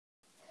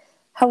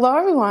Hello,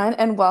 everyone,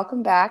 and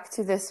welcome back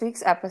to this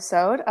week's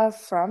episode of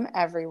From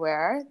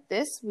Everywhere.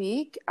 This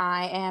week,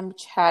 I am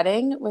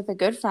chatting with a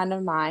good friend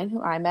of mine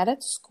who I met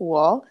at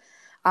school,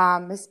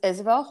 Miss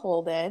Isabel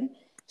Holden.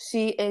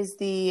 She is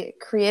the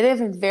creative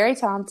and very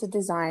talented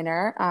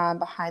designer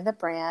behind the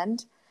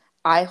brand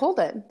I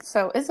Holden.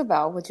 So,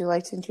 Isabel, would you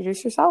like to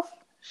introduce yourself?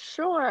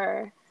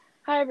 Sure.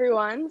 Hi,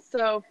 everyone.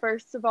 So,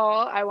 first of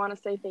all, I want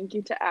to say thank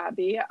you to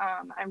Abby.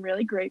 I'm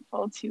really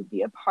grateful to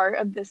be a part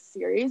of this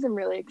series. I'm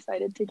really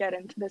excited to get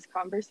into this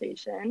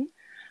conversation.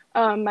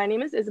 My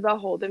name is Isabel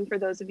Holden, for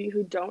those of you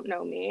who don't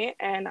know me,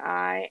 and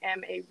I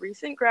am a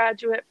recent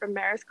graduate from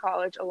Marist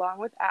College along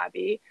with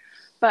Abby,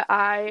 but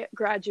I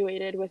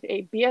graduated with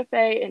a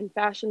BFA in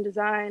fashion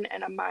design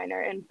and a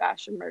minor in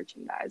fashion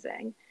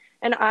merchandising.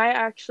 And I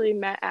actually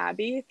met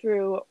Abby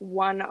through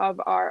one of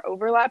our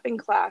overlapping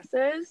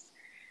classes.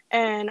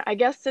 And I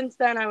guess since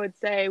then, I would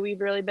say we've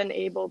really been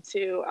able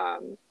to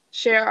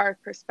share our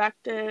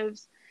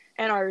perspectives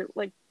and our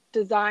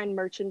design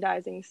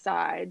merchandising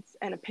sides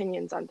and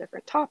opinions on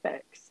different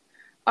topics.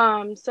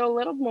 So a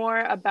little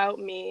more about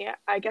me.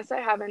 I guess I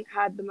haven't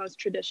had the most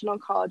traditional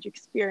college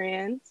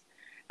experience,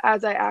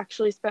 as I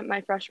actually spent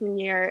my freshman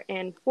year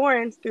in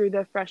Florence through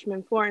the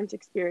Freshman Florence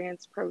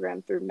Experience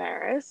program through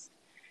Marist.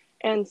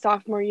 And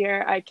sophomore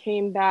year, I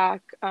came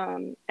back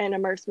and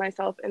immersed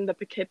myself in the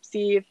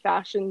Poughkeepsie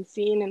fashion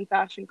scene and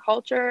fashion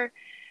culture.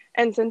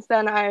 And since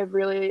then, I've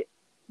really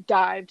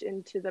dived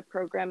into the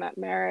program at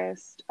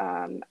Marist.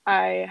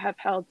 I have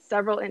held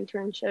several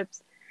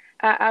internships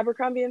at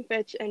Abercrombie and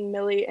Fitch and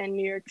Millie in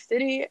New York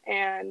City.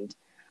 And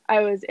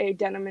I was a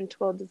denim and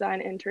twill design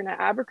intern at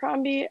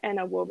Abercrombie and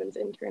a wovens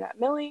intern at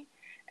Millie.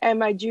 And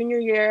my junior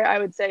year, I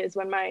would say, is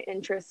when my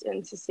interest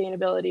in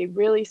sustainability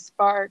really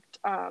sparked.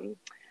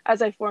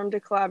 As I formed a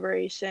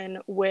collaboration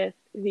with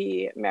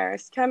the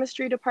Marist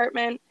Chemistry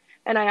Department.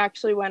 And I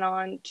actually went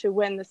on to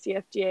win the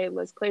CFDA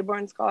Liz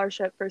Claiborne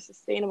Scholarship for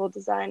Sustainable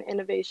Design,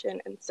 Innovation,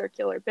 and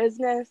Circular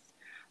Business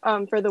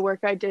for the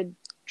work I did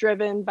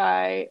driven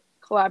by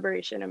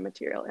collaboration and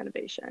material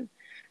innovation.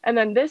 And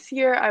then this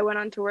year, I went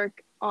on to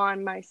work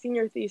on my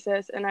senior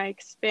thesis, and I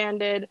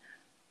expanded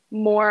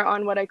more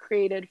on what I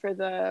created for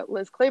the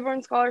Liz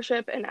Claiborne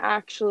Scholarship and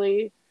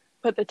actually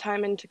put the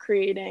time into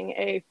creating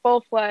a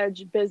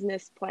full-fledged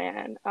business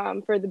plan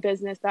for the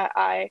business that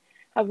I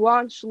have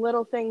launched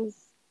little things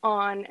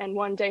on and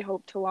one day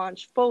hope to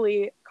launch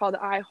fully, called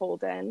I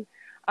Holden.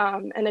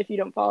 And if you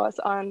don't follow us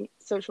on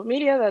social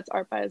media, that's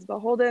Art by Isabel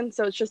Holden.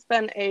 So it's just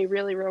been a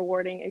really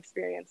rewarding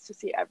experience to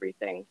see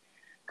everything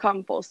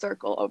come full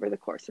circle over the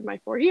course of my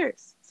 4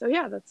 years. So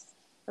yeah, that's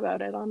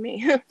about it on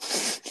me.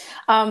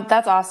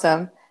 That's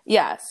awesome.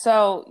 Yeah,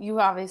 so you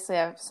obviously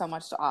have so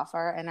much to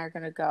offer and are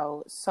going to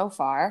go so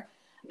far.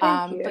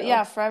 Thank But you.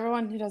 yeah, for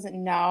everyone who doesn't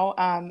know,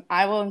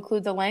 I will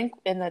include the link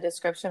in the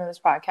description of this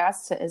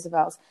podcast to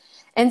Isabel's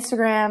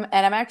Instagram.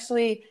 And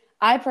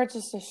I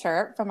purchased a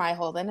shirt from I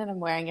Holden and I'm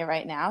wearing it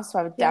right now. So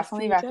I would Yes,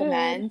 definitely you did.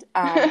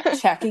 recommend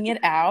checking it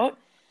out.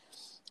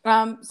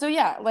 So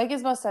yeah, like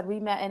Isabel said, we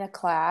met in a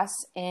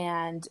class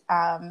and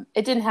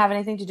it didn't have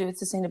anything to do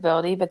with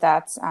sustainability, but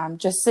that's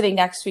just sitting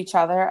next to each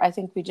other. I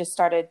think we just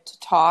started to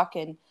talk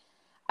and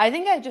I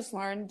think I just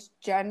learned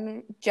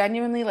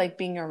genuinely like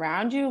being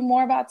around you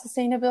more about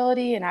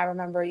sustainability. And I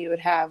remember you would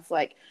have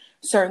like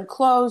certain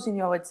clothes and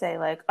you would say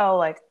like, oh,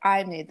 like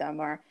I made them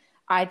or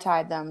I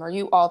tied them or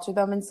you altered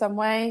them in some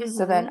way.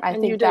 So then I And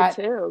you think did that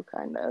too,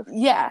 kind of.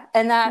 yeah,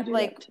 and You that do that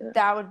like too.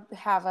 that would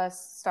have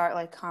us start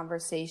like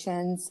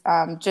conversations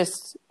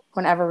just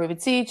whenever we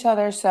would see each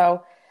other.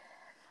 So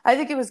I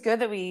think it was good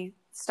that we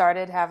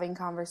started having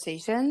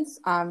conversations,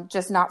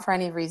 just not for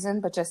any reason,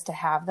 but just to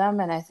have them.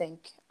 And I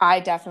think I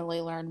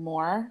definitely learned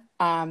more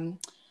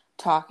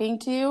talking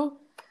to you.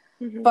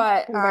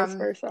 But And vice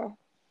versa.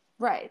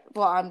 right,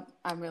 well,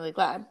 I'm really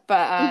glad.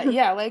 But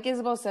yeah, like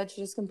Isabel said, she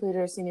just completed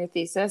her senior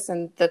thesis,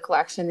 and the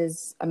collection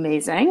is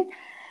amazing,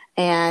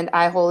 and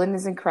I Holden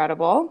is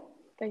incredible.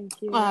 Thank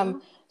Um,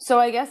 you. so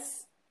I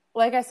guess,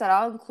 like I said,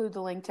 I'll include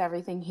the link to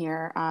everything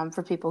here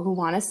for people who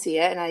want to see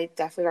it, and I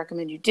definitely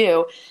recommend you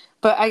do.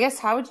 But I guess,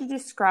 how would you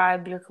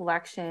describe your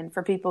collection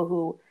for people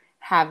who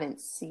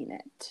haven't seen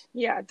it?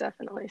 Yeah,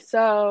 definitely.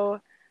 So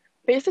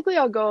basically,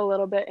 I'll go a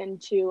little bit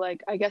into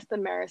I guess the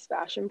Maris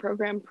Fashion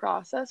Program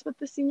process with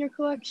the senior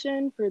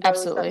collection for those that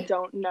Absolutely.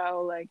 don't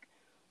know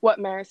what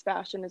Maris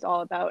Fashion is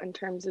all about in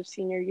terms of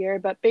senior year.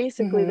 But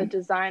basically, the Mm-hmm.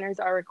 designers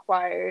are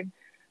required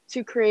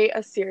to create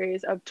a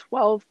series of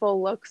 12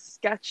 full looks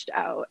sketched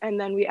out, and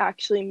then we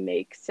actually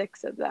make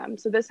six of them.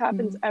 So this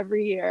happens Mm-hmm.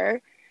 every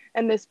year.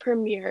 And this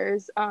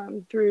premieres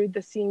through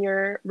the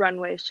senior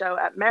runway show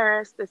at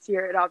Maris. This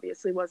year, it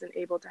obviously wasn't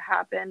able to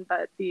happen,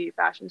 but the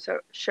fashion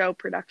show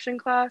production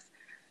class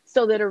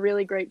still did a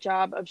really great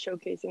job of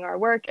showcasing our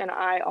work, and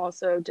I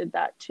also did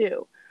that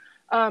too.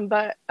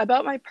 But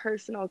about my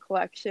personal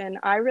collection,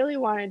 I really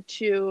wanted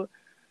to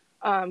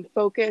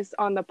focus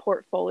on the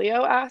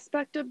portfolio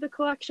aspect of the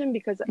collection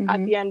because at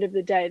Mm-hmm. the end of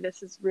the day,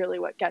 this is really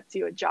what gets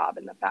you a job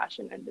in the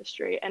fashion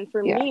industry. And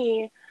for Yeah.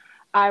 me,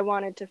 I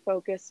wanted to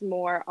focus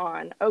more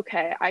on,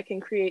 okay, I can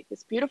create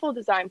this beautiful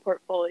design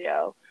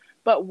portfolio,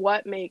 but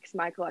what makes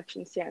my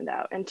collection stand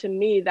out? And to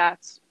me,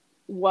 that's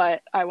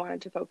what I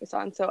wanted to focus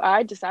on. So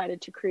I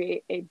decided to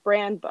create a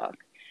brand book.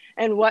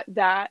 And what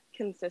that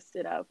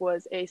consisted of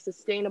was a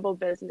sustainable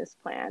business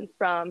plan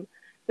from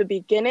the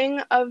beginning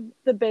of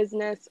the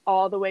business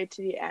all the way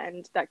to the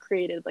end that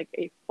created like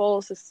a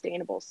full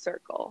sustainable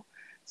circle.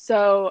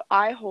 So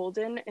I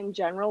Holden in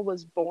general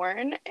was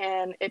born,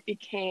 and it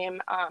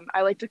became,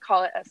 I like to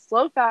call it a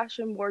slow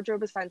fashion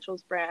wardrobe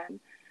essentials brand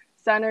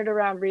centered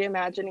around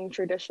reimagining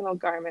traditional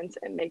garments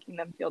and making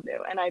them feel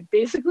new. And I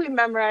basically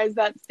memorized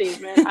that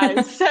statement.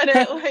 I've said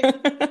it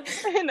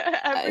like in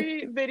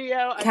every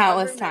video I've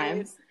Countless ever made.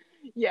 times.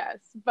 Yes,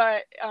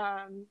 but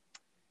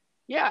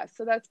yeah,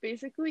 so that's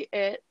basically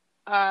it.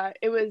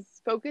 It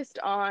was focused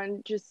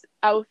on just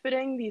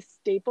outfitting these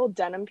staple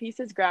denim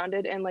pieces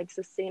grounded in like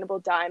sustainable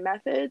dye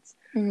methods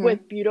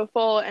with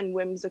beautiful and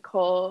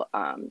whimsical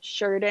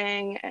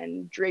shirting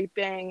and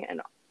draping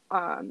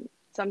and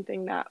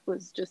something that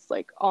was just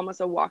like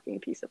almost a walking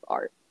piece of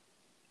art.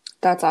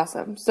 That's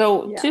awesome.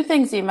 So, Yeah. two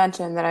things you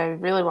mentioned that I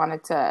really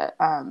wanted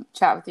to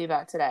chat with you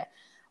about today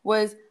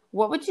was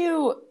what would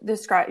you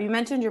describe? You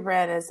mentioned your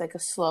brand as like a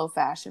slow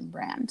fashion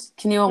brand.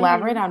 Can you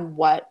elaborate Hmm. on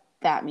what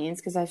that means?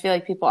 Because I feel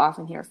like people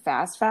often hear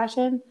fast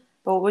fashion,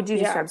 but what would you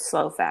Yeah. describe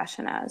slow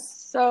fashion as?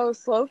 So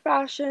slow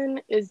fashion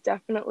is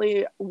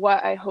definitely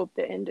what I hope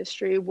the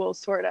industry will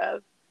sort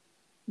of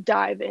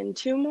dive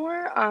into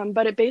more.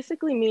 But it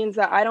basically means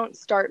that I don't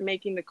start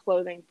making the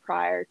clothing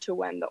prior to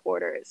when the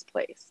order is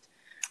placed.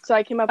 So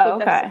I came up Oh,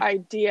 with this okay.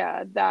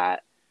 idea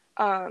that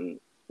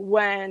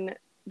when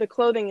the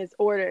clothing is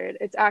ordered,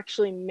 it's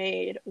actually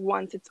made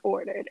once it's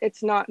ordered.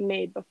 It's not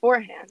made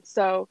beforehand.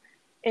 So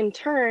in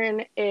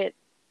turn, it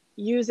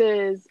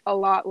uses a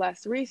lot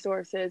less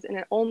resources, and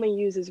it only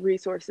uses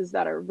resources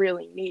that are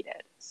really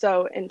needed.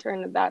 So in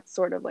turn, that's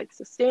sort of like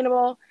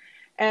sustainable,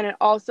 and it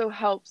also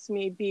helps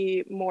me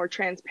be more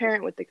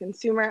transparent with the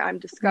consumer. I'm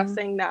Mhm.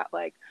 discussing that,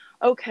 like,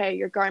 okay,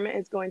 your garment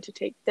is going to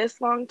take this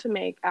long to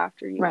make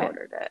after you Right.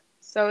 ordered it.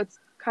 So it's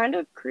kind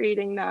of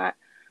creating that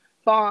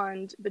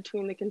bond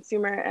between the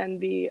consumer and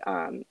the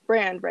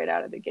brand right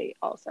out of the gate,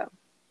 also.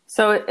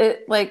 So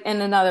it like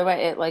in another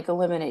way, it like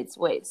eliminates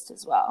waste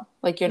as well.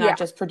 Like you're not Yeah.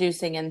 just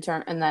producing in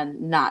turn and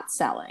then not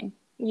selling.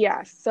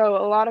 Yes. So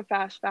a lot of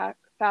fast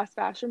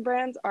fashion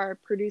brands are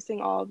producing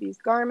all of these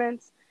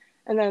garments,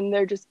 and then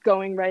they're just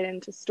going right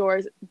into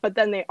stores, but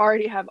then they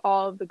already have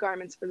all of the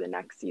garments for the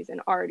next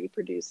season already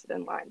produced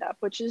and lined up,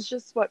 which is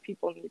just what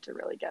people need to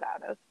really get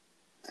out of.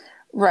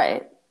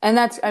 Right. And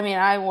that's, I mean,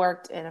 I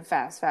worked in a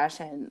fast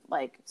fashion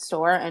like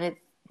store and it's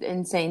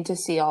insane to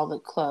see all the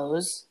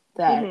clothes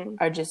that Hmm.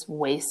 are just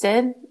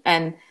wasted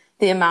and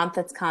the amount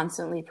that's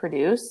constantly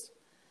produced,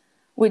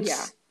 which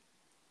Yeah.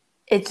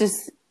 it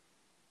just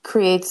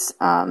creates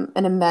an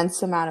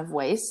immense amount of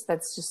waste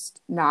that's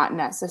just not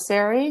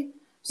necessary.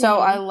 So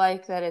I Hmm.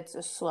 like that it's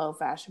a slow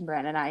fashion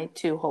brand and I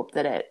too hope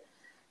that it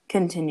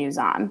continues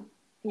on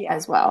Yeah,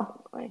 as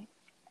well. definitely.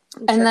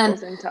 And And then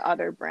trickles into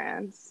other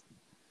brands.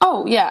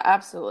 oh, yeah,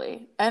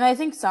 absolutely. And I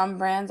think some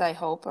brands, I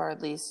hope, are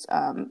at least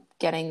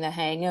getting the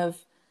hang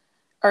of,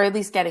 or at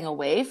least getting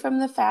away from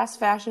the fast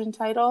fashion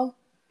title,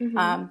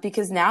 Hmm.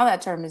 because now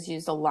that term is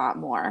used a lot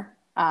more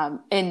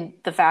in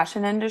the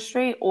fashion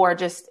industry or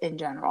just in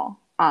general.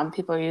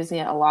 People are using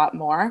it a lot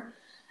more.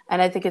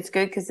 And I think it's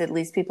good because at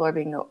least people are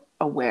being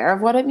aware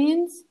of what it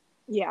means.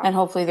 Yeah. And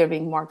hopefully they're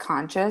being more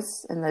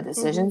conscious in the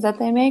decisions Hmm. that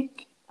they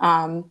make.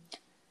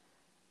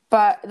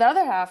 But the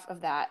other half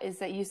of that is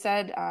that you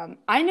said,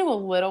 I knew a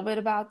little bit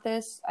about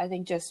this, I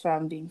think just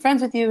from being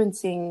friends with you and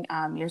seeing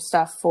your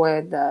stuff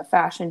for the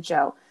fashion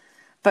show.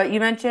 But you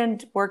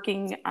mentioned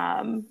working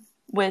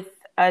with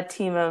a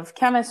team of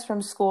chemists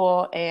from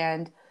school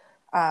and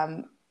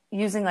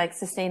using like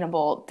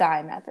sustainable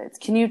dye methods.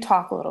 Can you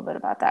talk a little bit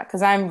about that?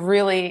 Because I'm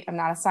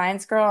not a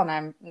science girl and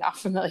I'm not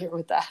familiar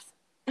with that.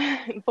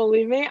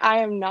 Believe me, I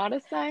am not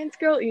a science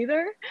girl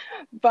either,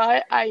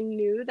 but I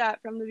knew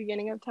that from the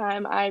beginning of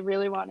time, I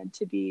really wanted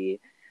to be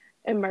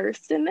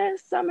immersed in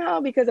this somehow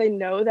because I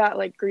know that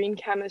like green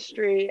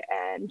chemistry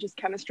and just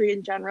chemistry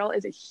in general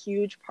is a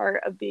huge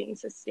part of being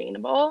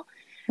sustainable.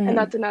 And Mm-hmm.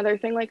 that's another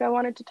thing like I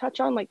wanted to touch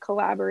on, like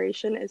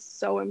collaboration is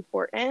so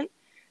important.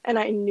 And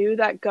I knew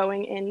that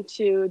going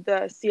into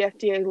the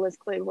CFDA Liz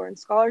Claiborne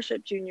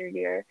Scholarship junior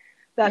year,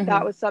 that that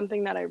Mm-hmm. was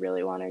something that I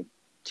really wanted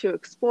to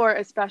explore,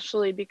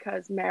 especially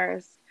because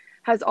Marist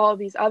has all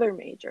these other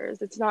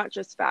majors. It's not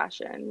just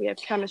fashion. We have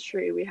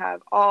chemistry, we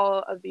have all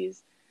of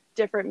these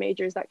different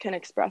majors that can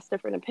express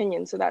different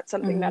opinions. So that's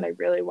something Mm-hmm. that I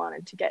really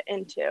wanted to get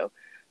into.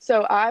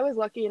 So I was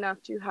lucky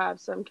enough to have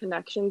some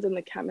connections in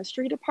the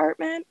chemistry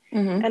department.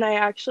 Mm-hmm. And I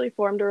actually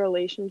formed a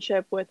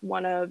relationship with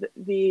one of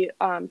the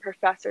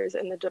professors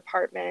in the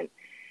department.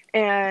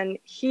 And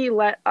he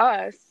let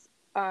us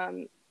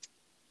um,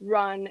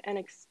 run an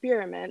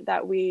experiment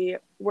that we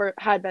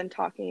had been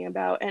talking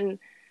about. And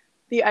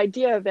the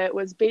idea of it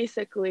was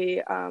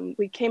basically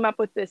we came up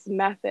with this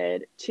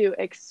method to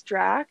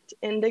extract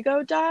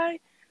indigo dye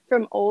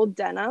from old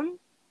denim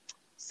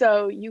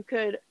So you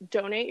could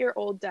donate your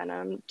old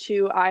denim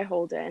to I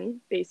Holden,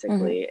 Hmm.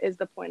 basically, is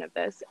the point of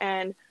this.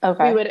 And we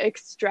Okay. would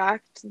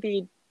extract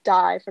the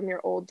dye from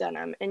your old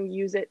denim and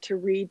use it to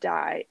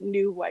re-dye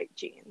new white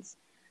jeans.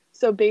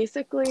 So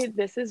basically,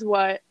 this is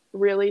what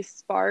really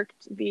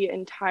sparked the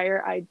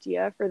entire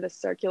idea for the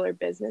circular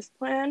business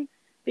plan.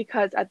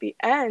 Because at the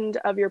end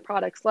of your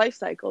product's life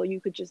cycle,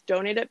 you could just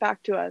donate it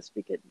back to us.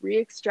 We could re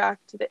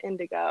extract the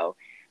indigo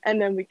and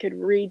then we could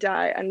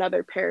re-dye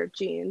another pair of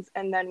jeans.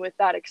 And then with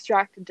that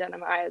extracted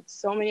denim, I had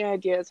so many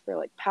ideas for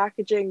like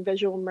packaging,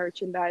 visual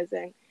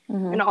merchandising,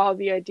 and Hmm. all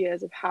the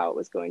ideas of how it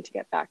was going to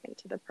get back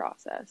into the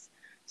process.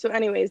 So,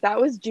 anyways, that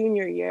was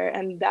junior year,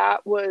 and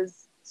that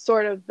was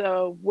sort of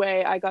the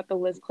way I got the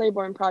Liz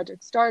Claiborne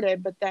project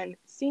started. But then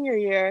senior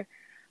year,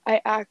 I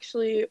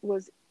actually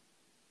was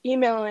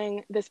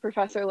emailing this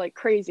professor like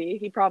crazy.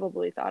 He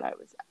probably thought I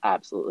was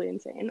absolutely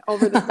insane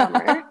over the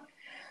summer.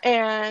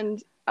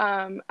 And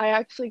I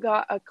actually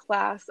got a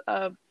class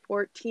of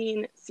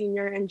 14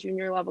 senior and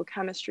junior level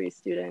chemistry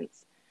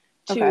students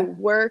to Okay.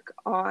 work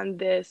on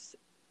this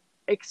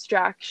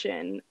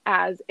extraction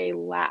as a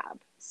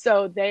lab.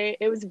 So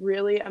it was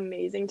really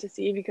amazing to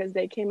see because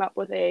they came up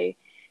with a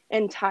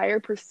entire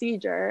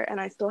procedure, and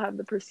I still have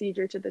the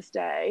procedure to this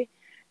day.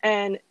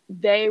 And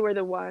they were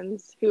the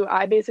ones who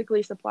I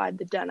basically supplied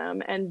the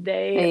denim, and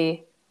they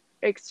Hey.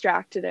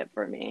 extracted it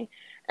for me.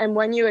 And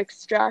when you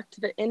extract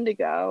the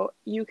indigo,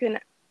 you can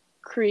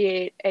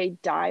create a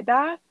dye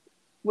bath,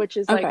 which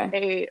is like Okay.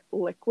 a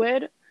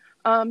liquid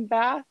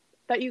bath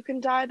that you can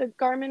dye the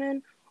garment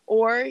in,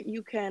 or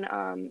you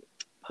can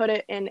put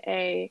it in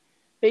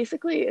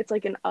basically, it's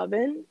like an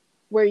oven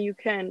where you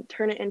can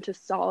turn it into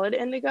solid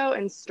indigo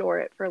and store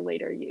it for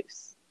later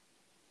use.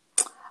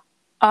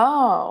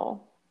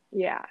 Oh,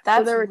 Yeah, so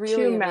that's there were two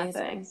really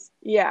amazing. methods.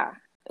 Yeah,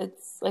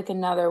 It's like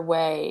another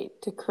way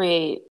to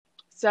create.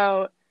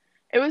 so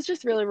it was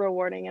just really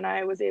rewarding, and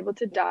I was able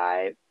to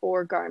dye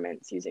 4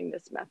 garments using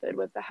this method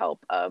with the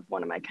help of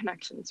one of my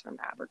connections from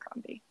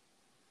Abercrombie.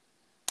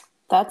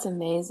 That's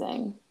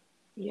amazing.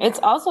 It's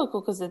Yeah. also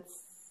cool because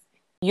it's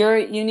your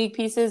unique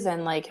pieces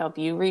and like help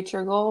you reach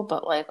your goal,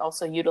 but like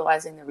also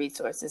utilizing the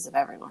resources of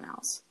everyone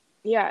else.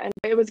 Yeah, and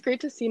it was great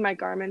to see my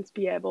garments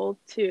be able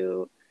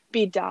to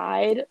be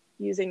dyed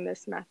using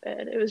this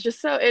method.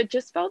 It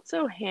just felt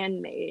so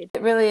handmade.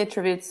 It really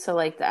attributes to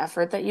like the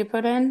effort that you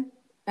put in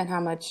and how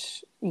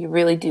much you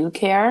really do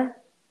care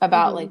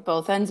about Hmm. like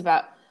both ends,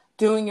 about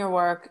doing your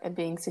work and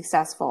being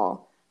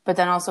successful, but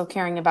then also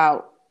caring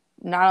about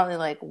not only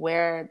like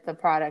where the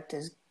product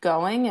is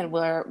going and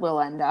where it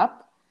will end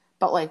up,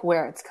 but like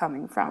where it's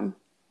coming from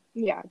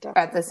Yeah,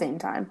 at the definitely. same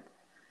time.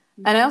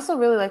 And I Hmm. also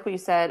really like what you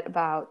said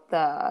about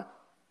the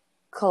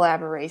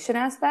collaboration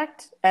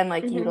aspect and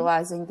like Hmm.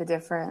 utilizing the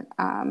different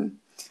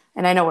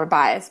and I know we're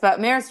biased, but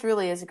Marist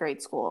really is a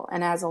great school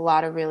and has a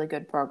lot of really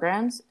good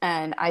programs.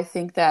 And I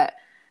think that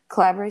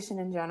collaboration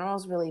in general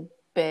is really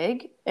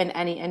big in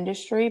any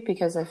industry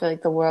because I feel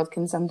like the world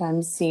can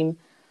sometimes seem,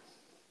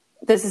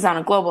 this is on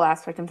a global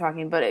aspect I'm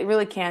talking, but it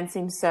really can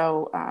seem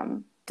so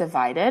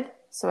divided.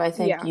 So I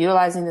think Yeah.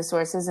 utilizing the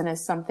sources and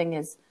as something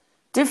as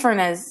different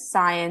as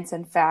science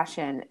and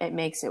fashion, it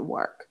makes it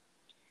work.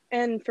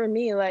 And for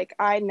me, like,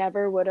 I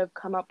never would have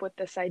come up with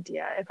this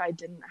idea if I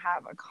didn't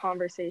have a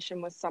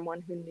conversation with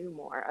someone who knew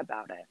more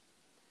about it.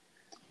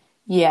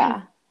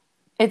 Yeah.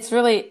 It's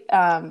really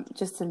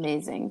just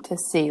amazing to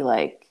see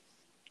like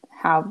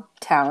how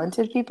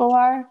talented people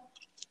are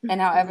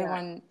and how Yeah,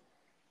 everyone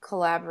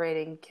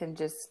collaborating can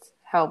just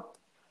help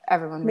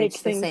everyone make reach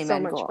the things same so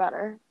end much goal.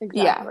 better.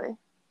 Yeah, Exactly.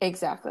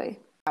 exactly.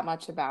 Not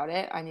much about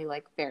it. I knew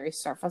like very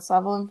surface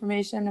level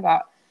information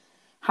about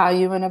how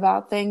you went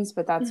about things,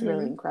 but that's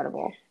really Hmm.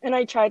 incredible. And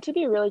I tried to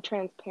be really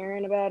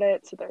transparent about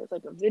it. So there's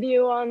like a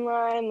video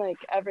online,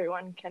 like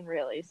everyone can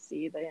really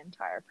see the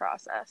entire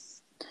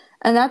process.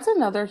 And that's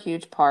another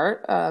huge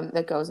part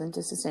that goes into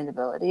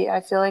sustainability. I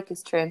feel like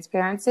is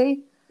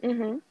transparency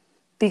Hmm.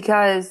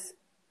 because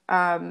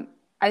I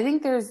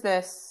think there's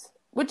this,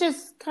 which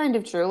is kind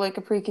of true, like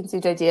a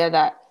preconceived idea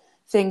that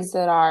things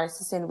that are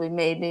sustainably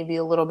made may be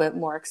a little bit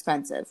more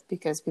expensive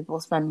because people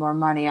spend more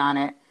money on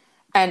it.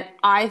 And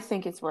I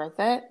think it's worth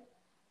it.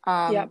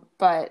 Yep,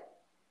 But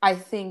I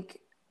think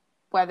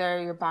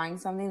whether you're buying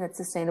something that's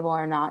sustainable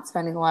or not,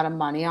 spending a lot of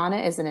money on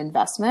it is an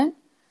investment.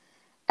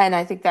 And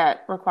I think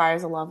that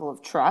requires a level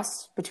of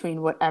trust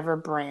between whatever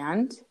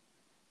brand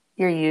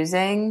you're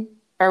using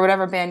or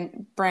whatever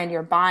brand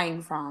you're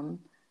buying from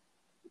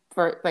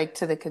for like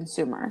to the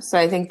consumer. So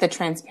I think the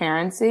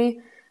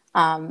transparency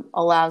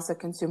allows the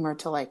consumer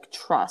to like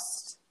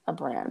trust a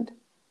brand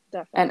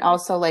and definitely.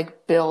 also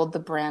like build the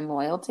brand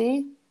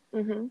loyalty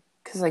Hmm.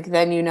 because like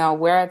then you know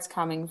where it's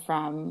coming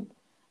from,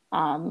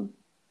 um,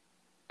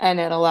 and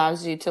it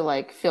allows you to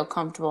like feel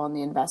comfortable in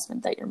the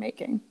investment that you're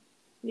making.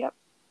 Yep.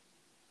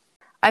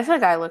 I feel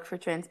like I look for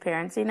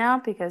transparency now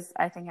because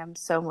I think I'm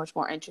so much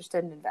more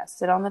interested and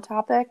invested on the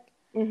topic.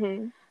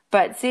 Hmm.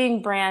 But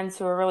seeing brands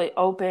who are really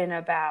open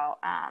about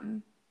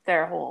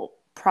their whole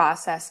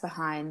process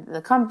behind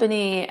the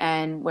company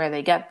and where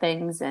they get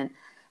things and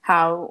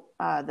how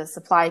the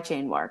supply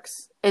chain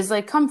works is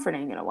like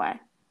comforting in a way. And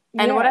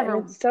Yeah, and whatever.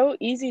 it's so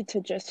easy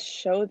to just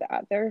show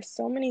that. There are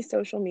so many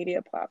social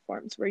media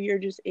platforms where you're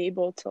just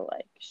able to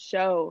like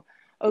show,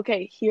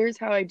 okay, here's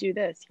how I do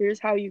this. Here's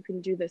how you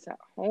can do this at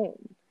home.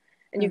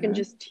 And you can Mhm.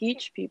 just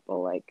teach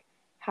people like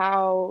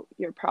how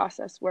your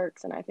process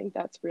works. And I think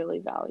that's really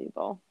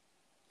valuable.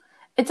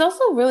 It's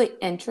also really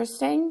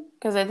interesting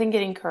because I think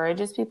it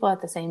encourages people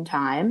at the same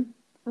time.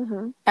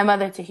 Hmm. And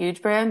whether it's a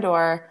huge brand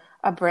or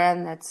a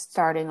brand that's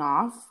starting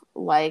off,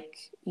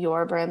 like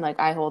your brand, like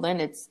I Hold In,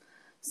 it's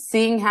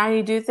seeing how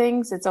you do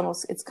things.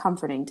 It's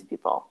comforting to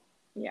people.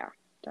 Yeah,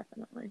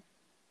 definitely.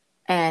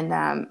 And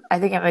I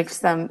think it makes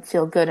them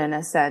feel good in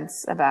a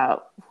sense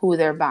about who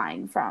they're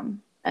buying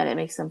from, and it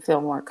makes them feel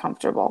more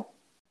comfortable.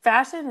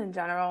 Fashion in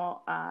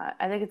general, I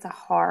think it's a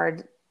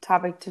hard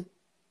topic to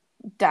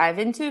dive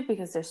into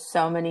because there's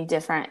so many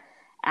different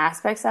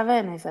aspects of it.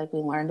 And I feel like we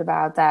learned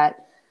about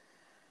that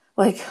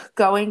like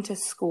going to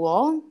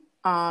school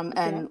Yeah.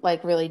 and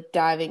like really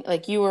diving,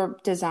 like you were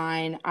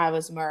design, I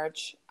was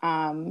merch.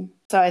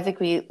 So I think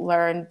we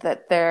learned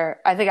that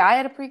I think I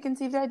had a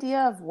preconceived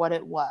idea of what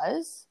it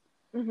was.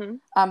 Hmm.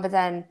 But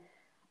then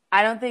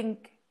I don't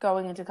think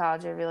going into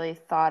college, I really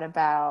thought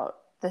about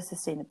the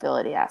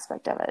sustainability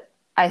aspect of it.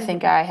 I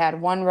think Hmm. I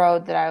had one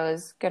road that I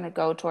was going to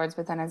go towards,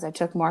 but then as I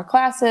took more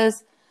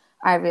classes,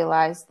 I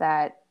realized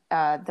that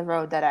the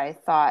road that I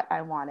thought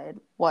I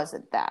wanted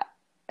wasn't that.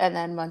 And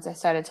then once I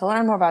started to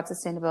learn more about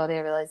sustainability,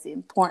 I realized the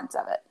importance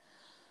of it.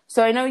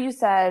 So I know you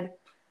said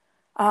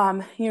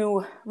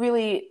you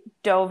really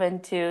dove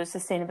into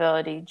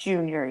sustainability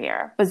junior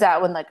year. Was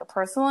that when like a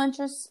personal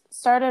interest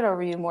started, or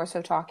were you more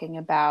so talking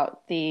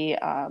about the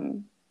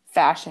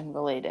fashion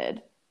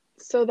related?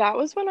 So that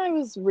was when I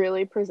was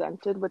really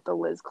presented with the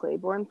Liz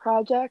Claiborne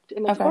project.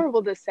 And it's Okay.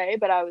 horrible to say,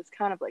 but I was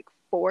kind of like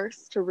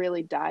forced to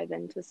really dive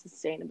into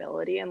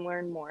sustainability and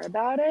learn more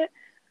about it.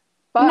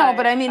 No, but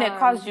But I mean, it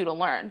caused you to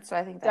learn. So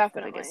I think that's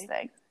the biggest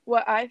definitely, thing.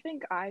 what I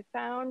think I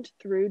found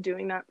through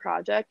doing that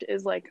project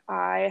is like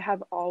I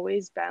have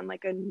always been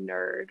like a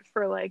nerd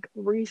for like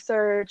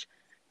research,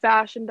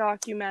 fashion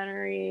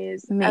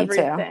documentaries, Me too.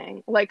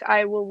 everything. Like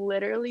I will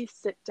literally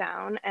sit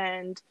down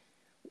and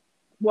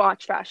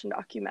watch fashion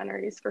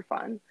documentaries for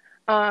fun.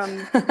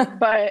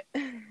 But,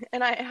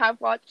 and I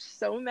have watched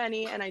so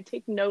many and I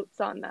take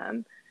notes on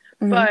them,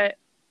 Hmm. but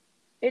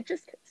it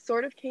just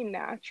sort of came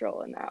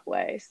natural in that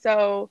way.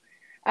 So,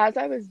 as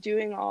I was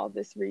doing all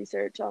this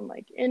research on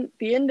like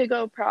the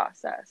indigo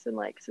process and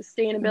like Hmm.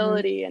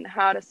 sustainability and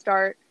how to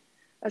start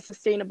a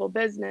sustainable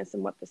business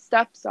and what the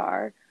steps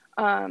are,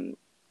 um,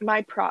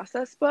 my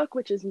process book,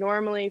 which is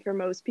normally for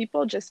most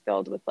people just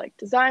filled with like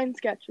design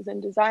sketches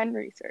and design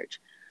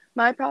research,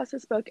 my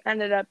process book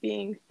ended up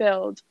being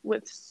filled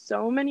with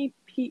so many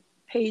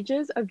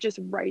pages of just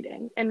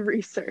writing and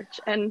research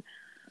and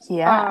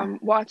Yeah.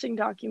 watching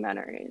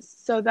documentaries.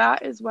 So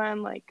that is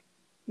when like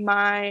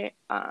my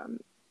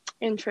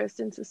interest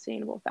in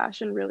sustainable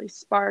fashion really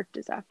sparked,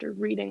 is after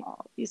reading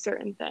all of these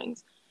certain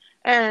things.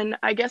 And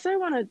I guess I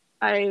want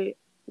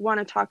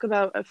to talk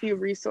about a few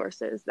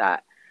resources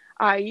that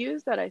I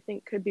use that I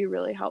think could be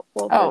really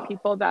helpful for Oh,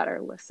 people that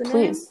are listening.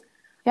 please.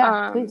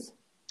 Yeah, Um, please.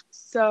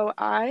 so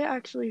I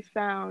actually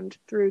found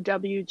through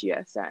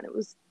WGSN, it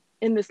was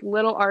in this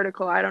little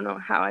article. I don't know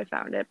how I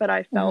found it, but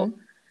I felt Hmm.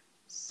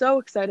 so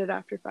excited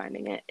after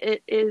finding it.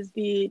 It is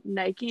the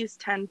Nike's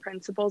 10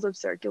 Principles of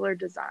Circular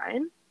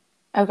Design.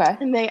 Okay.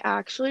 And they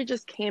actually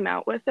just came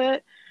out with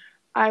it,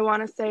 I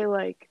want to say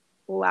like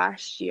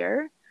last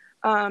year.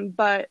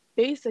 But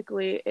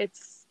basically,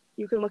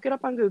 you can look it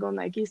up on Google,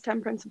 Nike's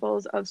 10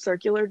 Principles of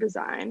Circular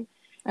Design.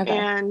 Okay.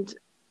 And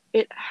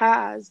it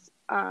has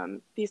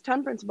these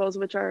 10 principles,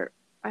 which are,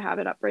 I have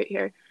it up right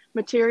here: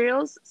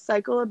 materials,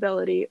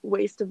 cyclability,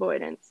 waste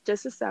avoidance,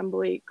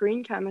 disassembly,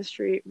 green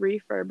chemistry,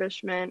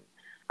 refurbishment,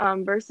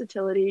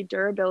 versatility,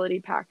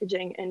 durability,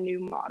 packaging, and new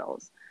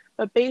models.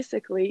 But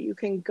basically, you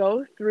can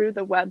go through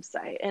the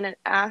website and it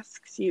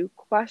asks you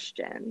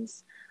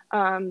questions,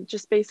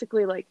 just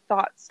basically like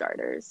thought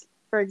starters.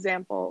 For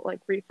example,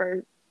 like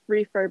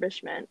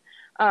refurbishment.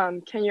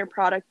 Can your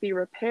product be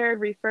repaired,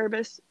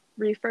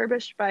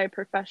 refurbished by a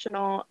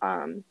professional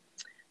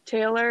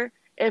tailor?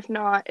 If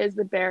not, is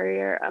the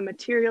barrier a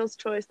materials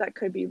choice that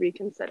could be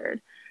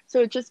reconsidered?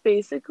 So it just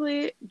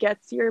basically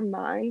gets your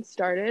mind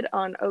started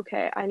on,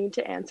 okay, I need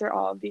to answer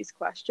all of these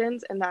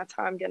questions, and that's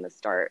how I'm going to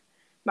start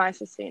my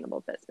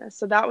sustainable business.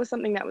 So that was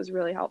something that was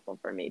really helpful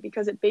for me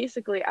because it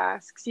basically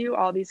asks you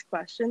all these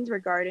questions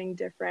regarding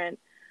different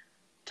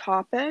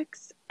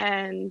topics.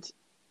 And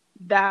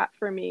that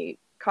for me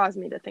caused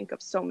me to think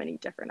of so many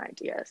different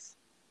ideas.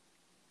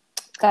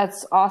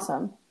 That's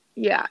awesome.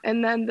 Yeah.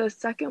 And then the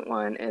second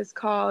one is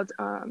called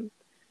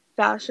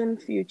Fashion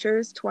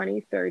Futures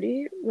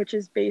 2030, which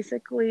is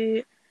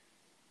basically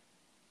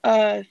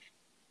a,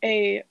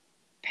 a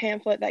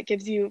pamphlet that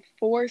gives you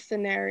 4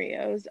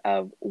 scenarios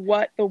of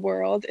what the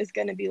world is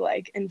going to be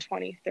like in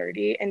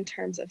 2030 in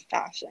terms of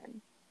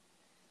fashion.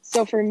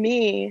 So for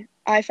me,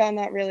 I found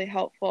that really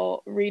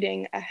helpful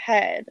reading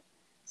ahead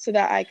so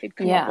that I could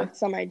come up Yeah. with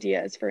some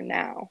ideas for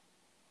now.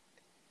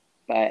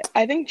 But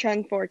I think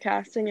trend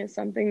forecasting is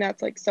something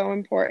that's like so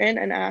important,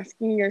 and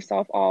asking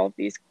yourself all of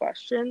these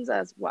questions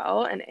as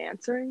well and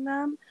answering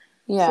them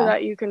so Yeah.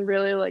 that you can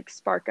really like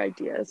spark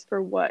ideas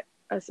for what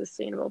a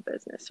sustainable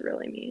business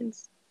really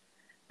means.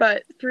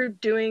 But through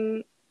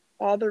doing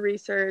all the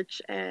research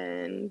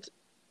and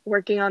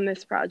working on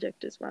this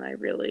project is when I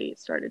really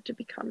started to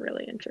become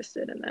really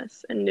interested in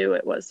this and knew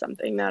it was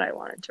something that I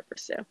wanted to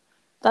pursue.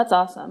 That's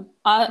awesome.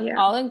 Yeah.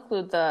 I'll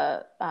include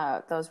the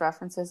those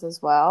references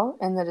as well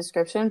in the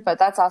description, but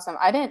that's awesome.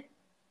 I didn't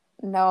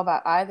know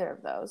about either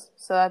of those.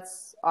 So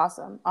that's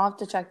awesome. I'll have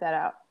to check that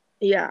out.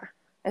 Yeah.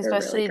 They're really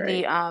Especially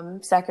great. the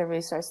second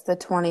resource, the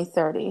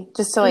 2030,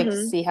 just to like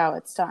Mhm. see how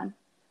it's done.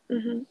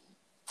 Mhm.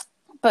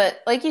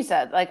 But like you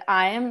said, like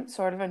I am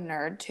sort of a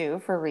nerd too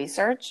for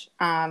research.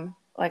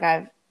 Like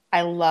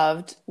I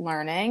loved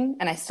learning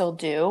and I still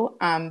do.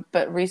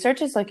 But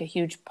research is like a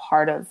huge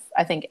part of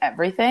I think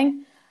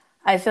everything.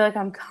 I feel like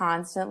I'm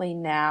constantly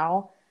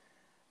now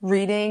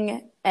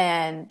reading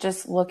and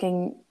just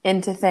looking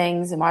into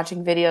things and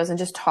watching videos and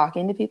just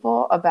talking to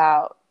people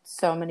about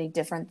so many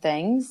different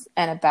things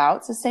and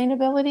about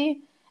sustainability.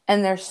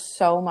 And there's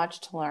so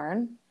much to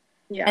learn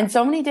Yeah. and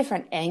so many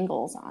different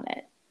angles on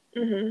it.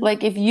 Mhm.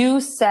 Like if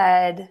you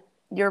said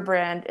your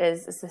brand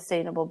is a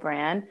sustainable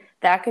brand,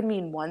 that could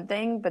mean one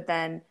thing, but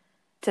then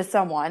to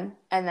someone,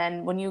 and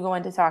then when you go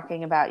into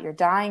talking about your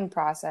dyeing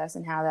process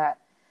and how that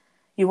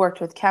you worked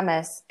with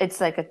chemists,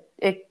 it's like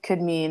it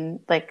could mean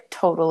like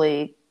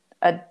totally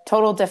a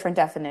total different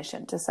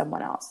definition to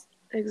someone else.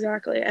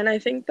 Exactly. And I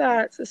think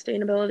that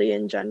sustainability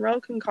in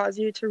general can cause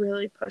you to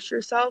really push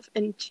yourself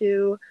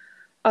into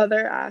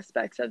other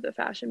aspects of the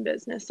fashion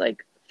business.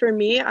 Like for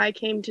me, I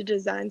came to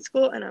design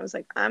school and I was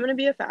like, I'm going to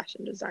be a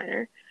fashion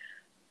designer.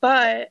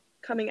 But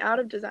coming out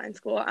of design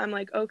school, I'm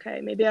like,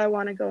 okay, maybe I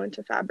want to go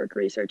into fabric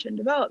research and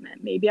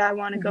development. Maybe I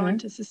want to go Mm-hmm.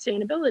 into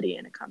sustainability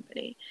in a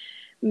company.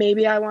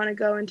 Maybe I want to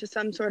go into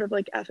some sort of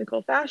like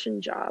ethical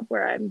fashion job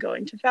where I'm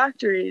going to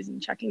factories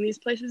and checking these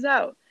places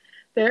out.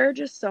 There are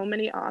just so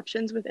many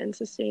options within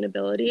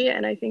sustainability.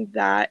 And I think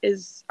that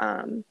is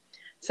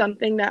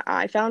something that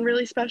I found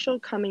really special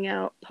coming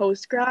out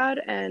post grad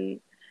and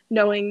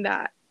knowing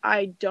that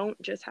I don't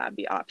just have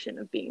the option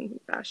of being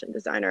a fashion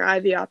designer, I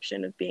have the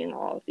option of being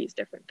all of these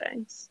different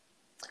things.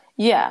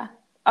 Yeah,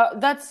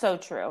 that's so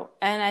true.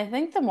 And I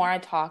think the more I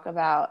talk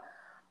about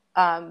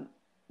um,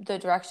 the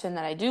direction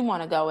that I do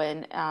want to go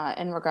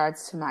in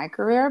regards to my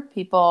career,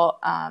 people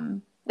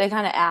they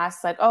kind of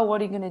ask like, "Oh,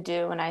 what are you going to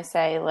do?" And I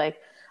say like,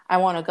 "I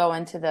want to go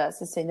into the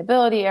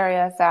sustainability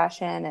area of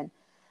fashion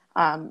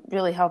and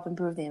really help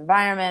improve the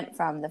environment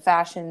from the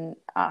fashion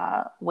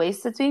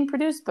waste that's being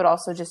produced, but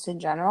also just in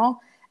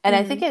general." And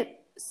I think Mm-hmm.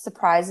 it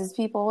surprises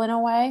people in a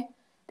way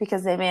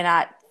because they may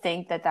not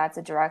think that that's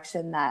a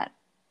direction that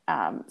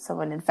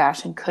someone in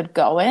fashion could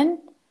go in,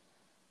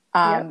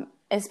 Yep.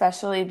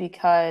 especially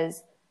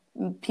because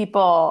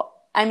people,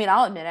 I mean,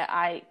 I'll admit it,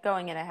 I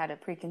going in, I had a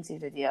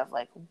preconceived idea of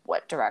like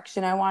what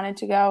direction I wanted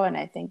to go. And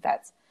I think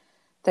that's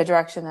the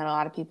direction that a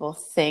lot of people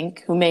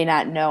think who may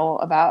not know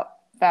about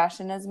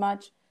fashion as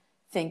much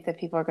think that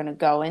people are going to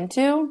go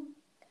into.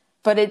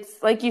 But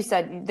it's like you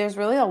said, there's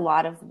really a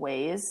lot of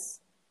ways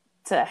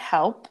to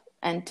help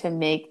and to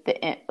make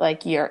the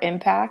like your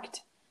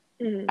impact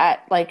Mm-hmm.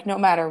 at like no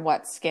matter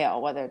what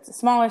scale, whether it's a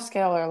smaller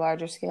scale or a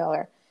larger scale,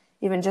 or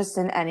even just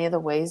in any of the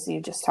ways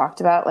you just talked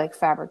about, like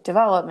fabric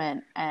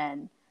development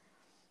and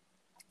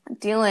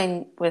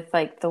dealing with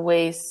like the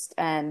waste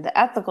and the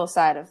ethical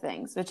side of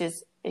things, which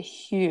is a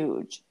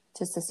huge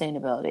to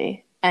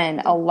sustainability.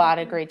 And a lot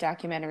of Definitely. great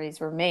documentaries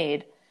were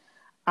made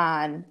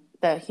on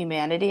the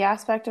humanity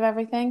aspect of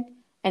everything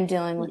and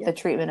dealing with the Yep.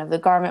 treatment of the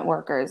garment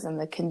workers and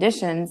the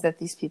conditions that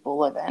these people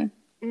live in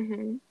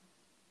Mm-hmm.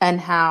 and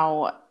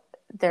how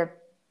they're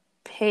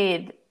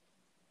paid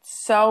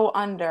so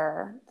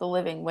under the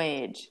living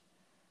wage.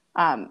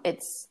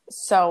 It's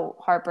so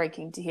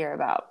heartbreaking to hear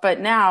about. But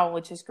now,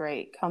 which is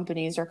great,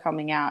 companies are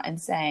coming out and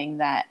saying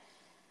that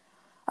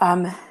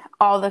um,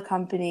 all the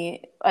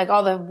company, like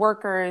all the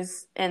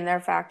workers in their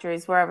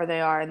factories, wherever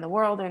they are in the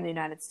world or in the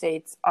United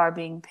States, are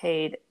being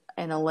paid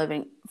in a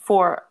living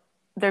for,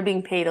 they're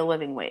being paid a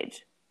living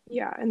wage.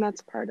 Yeah, and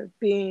that's part of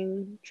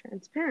being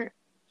transparent,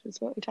 which is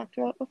what we talked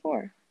about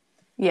before.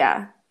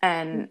 Yeah.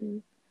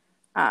 And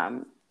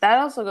Mm-hmm. that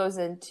also goes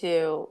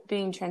into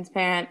being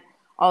transparent,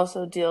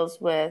 also deals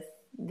with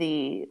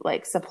the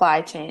like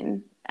supply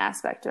chain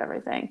aspect of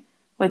everything,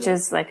 which Yep.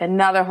 is like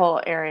another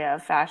whole area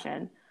of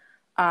fashion.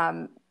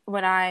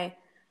 When I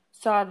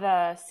saw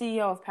the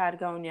CEO of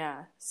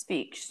Patagonia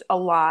speak, a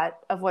lot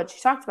of what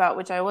she talked about,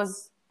 which I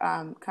was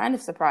kind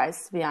of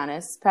surprised to be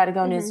honest.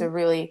 Patagonia is Mm-hmm. a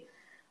really,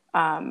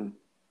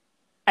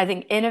 I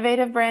think,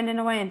 innovative brand in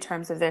a way in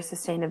terms of their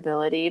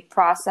sustainability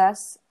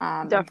process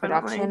and production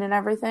Definitely. and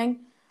everything.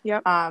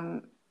 Yep.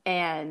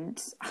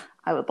 And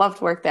I would love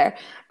to work there.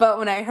 But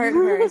when I heard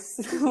her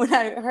when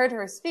I heard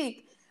her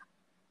speak,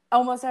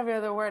 almost every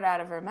other word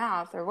out of her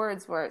mouth, her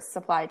words were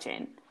supply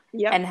chain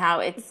Yep. and how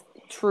it's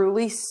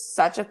truly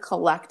such a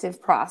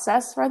collective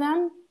process for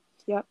them.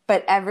 Yep.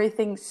 But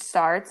everything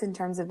starts in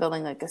terms of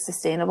building like a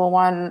sustainable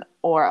one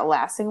or a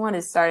lasting one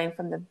is starting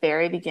from the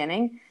very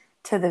beginning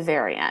to the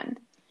very end.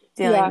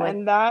 Dealing Yeah, with,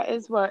 and that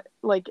is what,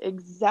 like,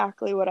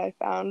 exactly what I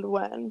found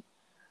when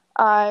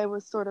I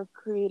was sort of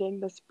creating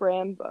this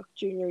brand book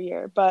junior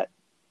year. But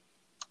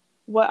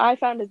what I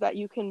found is that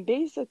you can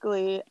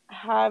basically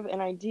have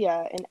an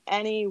idea in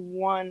any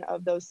one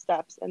of those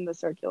steps in the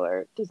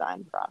circular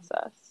design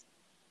process.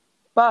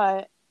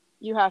 But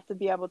you have to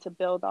be able to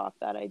build off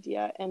that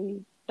idea,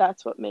 and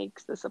that's what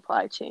makes the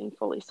supply chain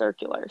fully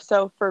circular.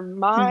 So for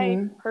my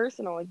mm-hmm.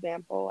 personal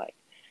example, like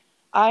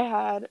I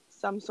had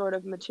some sort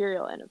of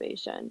material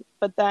innovation,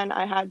 but then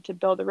I had to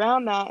build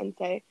around that and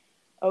say,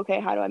 okay,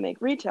 how do I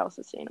make retail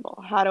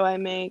sustainable? How do I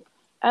make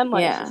end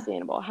life Yeah.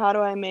 sustainable? How do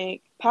I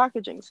make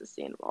packaging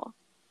sustainable?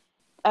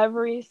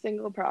 Every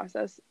single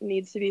process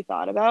needs to be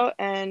thought about,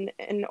 and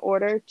in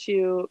order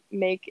to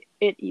make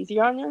it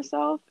easier on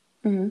yourself,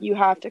 Mm-hmm. you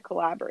have to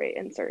collaborate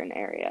in certain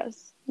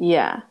areas.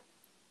 Yeah.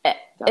 It's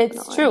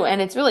Definitely. true. And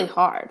it's really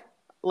hard.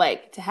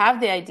 Like to have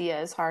the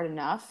idea is hard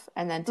enough.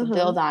 And then to Mm-hmm.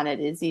 build on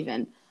it is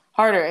even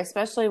harder,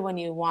 especially when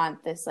you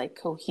want this like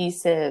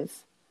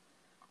cohesive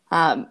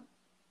um,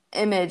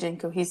 image and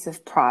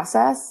cohesive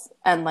process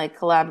and like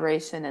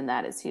collaboration. And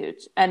that is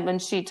huge. And when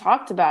she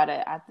talked about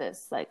it at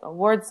this like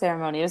award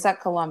ceremony, it was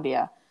at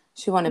Columbia.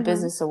 She won a Mm-hmm.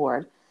 business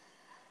award.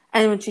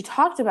 And when she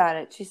talked about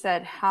it, she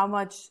said how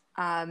much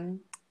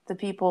the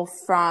people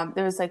from,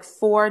 there was like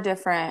 4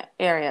 different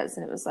areas,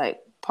 and it was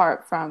like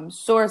part from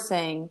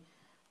sourcing,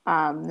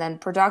 then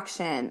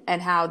production,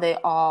 and how they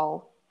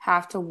all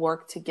have to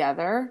work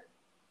together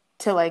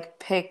to like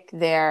pick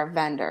their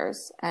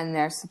vendors and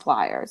their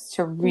suppliers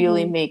to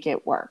really Mm-hmm. make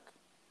it work.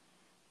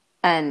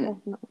 And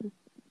Definitely.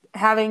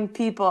 having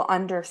people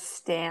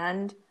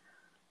understand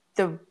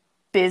the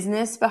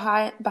business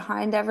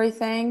behind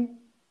everything,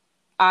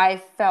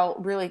 I felt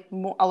really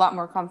a lot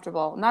more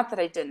comfortable. Not that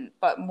I didn't,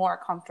 but more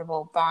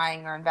comfortable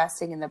buying or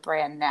investing in the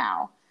brand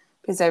now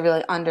because I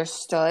really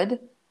understood.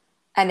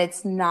 And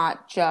it's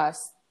not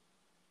just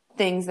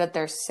things that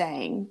they're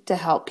saying to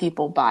help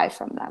people buy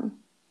from them.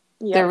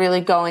 They're Yep. really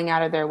going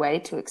out of their way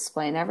to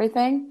explain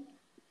everything,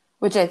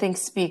 which I think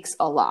speaks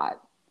a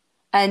lot.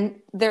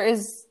 And there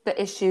is the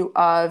issue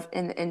of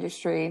in the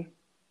industry,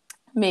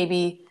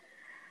 maybe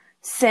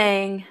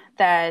saying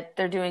that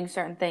they're doing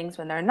certain things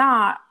when they're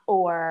not,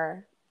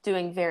 or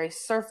doing very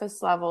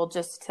surface level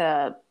just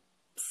to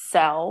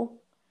sell.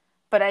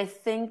 But I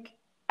think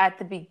at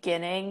the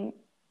beginning,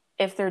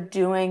 if they're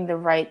doing the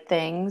right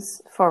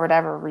things for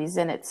whatever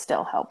reason, it's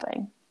still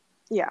helping.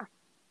 Yeah,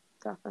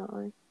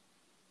 definitely.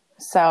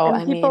 So, And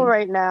I people mean,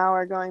 right now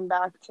are going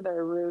back to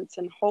their roots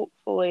and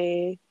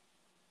hopefully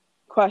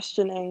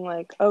questioning,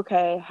 like,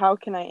 okay, how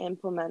can I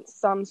implement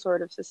some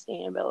sort of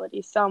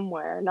sustainability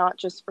somewhere, not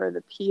just for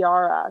the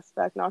PR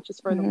aspect, not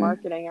just for the mm-hmm.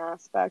 marketing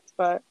aspect,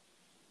 but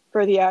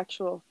for the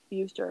actual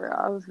future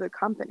of the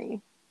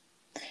company.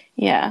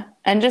 Yeah.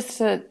 And just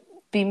to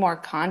be more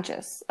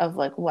conscious of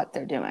like what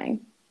they're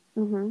doing.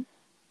 Mm-hmm.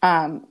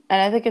 And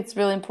I think it's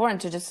really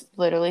important to just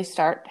literally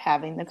start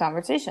having the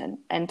conversation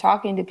and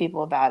talking to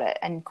people about it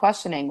and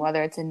questioning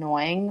whether it's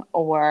annoying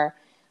or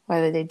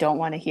whether they don't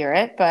want to hear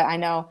it. But I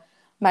know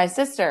my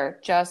sister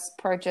just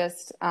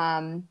purchased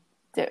the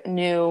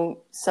new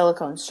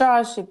silicone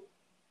straws. She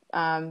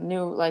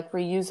new like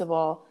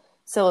reusable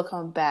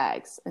silicone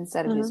bags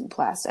instead of Mm-hmm. using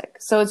plastic.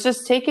 So it's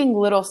just taking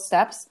little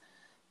steps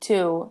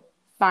to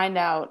find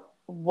out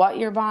what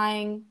you're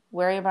buying,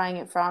 where you're buying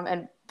it from,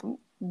 and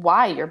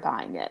why you're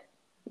buying it.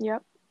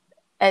 Yep.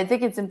 I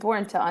think it's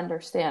important to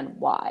understand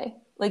why.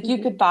 Like you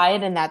Mm-hmm. could buy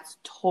it and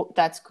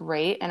that's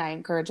great, and I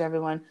encourage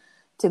everyone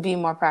to be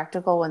more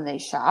practical when they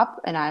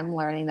shop, and I'm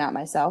learning that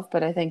myself,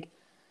 but I think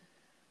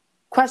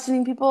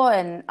questioning people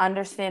and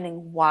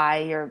understanding why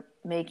you're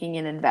making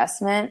an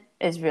investment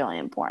is really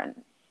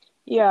important.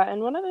 Yeah,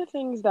 and one of the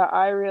things that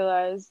I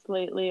realized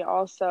lately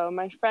also,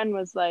 my friend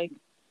was like,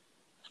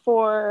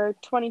 for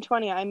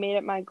 2020, I made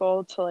it my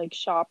goal to like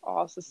shop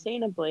all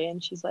sustainably.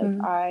 And she's like,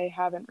 Mm-hmm. I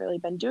haven't really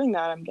been doing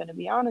that. I'm going to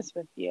be honest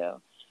with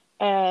you.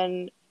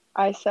 And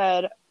I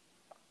said,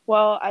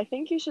 well, I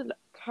think you should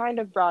kind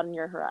of broaden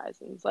your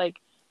horizons. Like,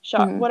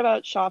 Mm-hmm. what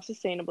about shop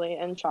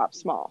sustainably and shop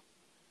small?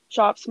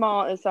 Shop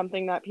small is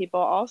something that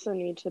people also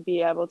need to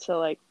be able to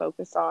like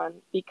focus on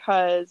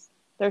because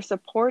they're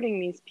supporting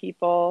these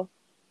people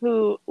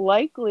who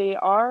likely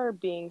are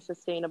being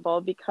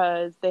sustainable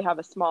because they have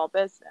a small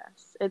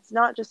business. It's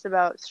not just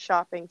about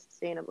shopping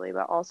sustainably,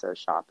 but also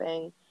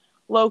shopping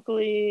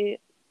locally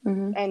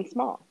Mm-hmm. and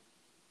small.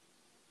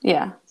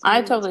 Yeah, So I I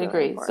think that's totally really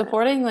agree. important.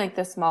 Supporting like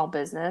the small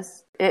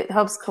business, it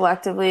helps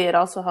collectively. It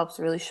also helps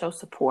really show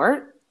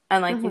support.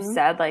 And like you Mm-hmm.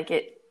 said, like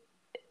it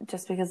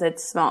just because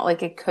it's small,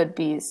 like it could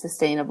be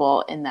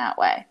sustainable in that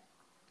way.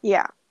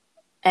 Yeah.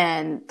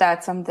 And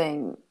that's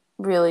something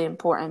really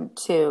important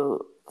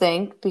to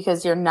think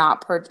because you're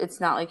not it's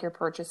not like you're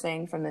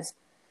purchasing from this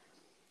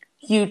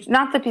huge,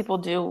 not that people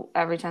do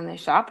every time they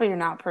shop, but you're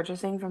not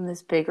purchasing from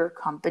this bigger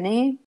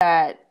company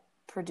that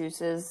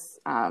produces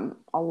a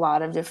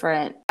lot of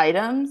different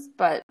items,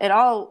 but it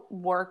all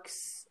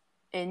works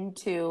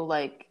into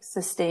like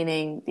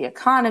sustaining the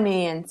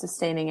economy and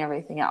sustaining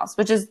everything else,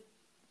 which is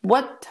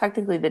what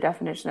technically the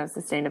definition of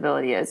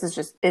sustainability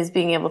is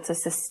being able to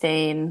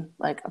sustain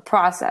like a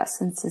process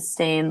and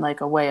sustain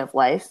like a way of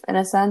life in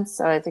a sense.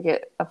 So I think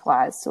it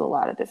applies to a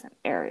lot of different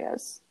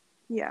areas.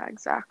 Yeah,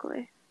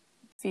 exactly.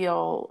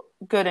 Feel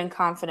good and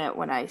confident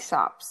when I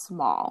shop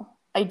small.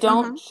 I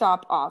don't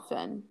shop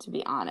often, to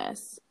be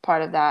honest.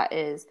 Part of that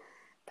is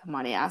the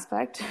money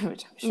aspect,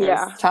 which I'm sure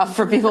is tough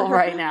for people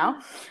right now.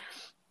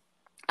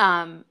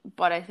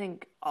 But I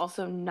think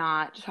also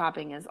not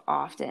shopping as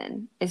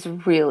often is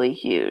really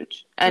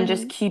huge. And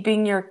just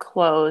keeping your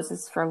clothes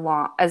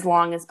as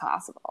long as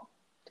possible.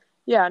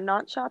 Yeah,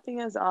 not shopping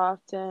as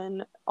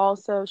often.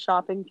 Also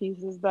shopping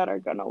pieces that are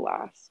gonna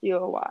last you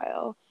a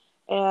while.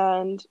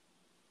 And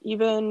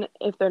even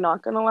if they're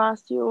not gonna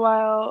last you a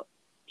while,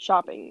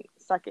 shopping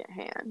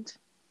secondhand.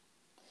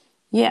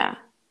 Yeah.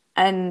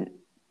 And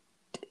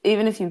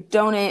even if you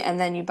donate and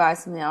then you buy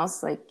something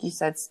else, like you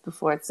said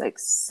before, it's like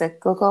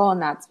cyclical,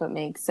 and that's what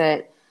makes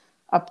it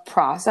a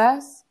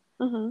process.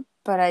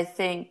 But I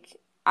think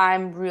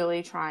I'm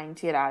really trying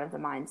to get out of the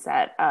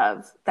mindset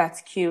of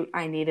that's cute,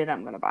 I need it,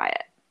 I'm going to buy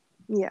it.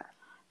 Yeah.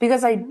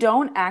 Because I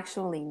don't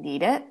actually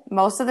need it.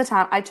 Most of the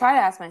time, I try to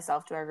ask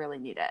myself, do I really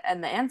need it?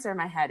 And the answer in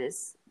my head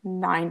is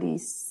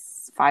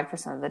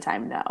 95% of the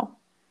time, no.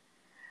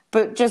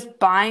 But just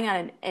buying on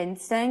an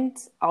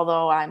instinct,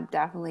 although I'm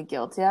definitely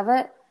guilty of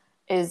it,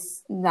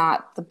 is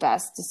not the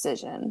best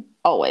decision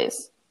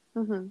always.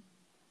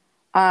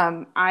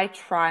 I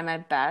try my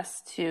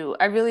best to,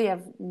 I really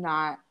have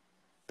not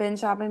been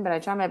shopping, but I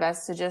try my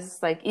best to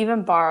just like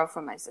even borrow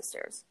from my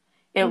sisters.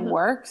 It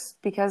works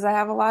because I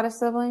have a lot of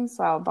siblings,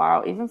 so I'll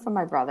borrow even from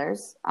my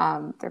brothers.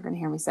 They're going to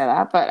hear me say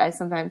that, but I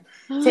sometimes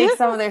take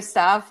some of their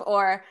stuff,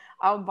 or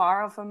I'll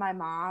borrow from my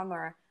mom,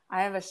 or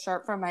I have a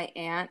shirt from my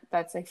aunt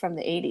that's like from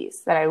the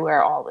 80s that I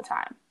wear all the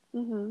time.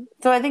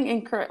 So I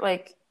think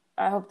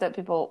I hope that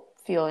people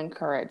feel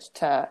encouraged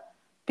to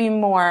be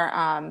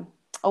more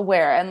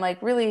aware, and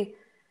like really,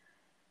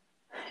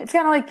 it's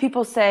kind of like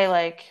people say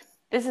like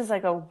this is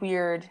like a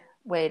weird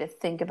way to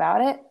think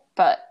about it,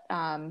 but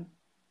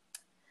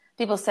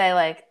people say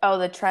like, oh,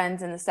 the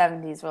trends in the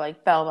 70s were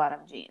like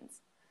bell-bottom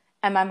jeans.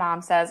 And my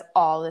mom says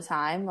all the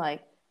time,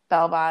 like,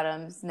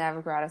 bell-bottoms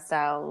never go out of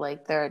style,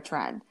 like they're a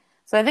trend.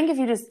 So I think if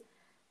you just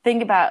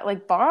think about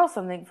like borrow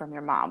something from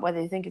your mom, whether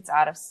you think it's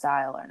out of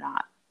style or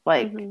not,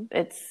 like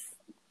it's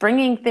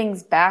bringing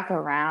things back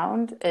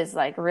around is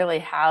like really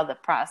how the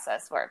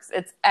process works.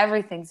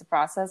 Everything's a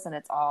process, and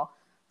it's all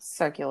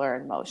circular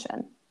in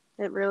motion.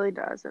 It really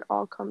does. It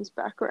all comes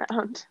back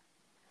around.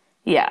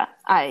 Yeah,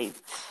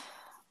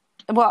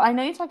 well, I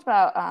know you talked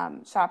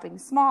about shopping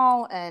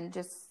small and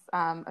just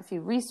a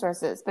few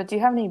resources, but do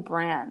you have any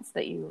brands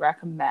that you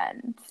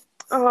recommend?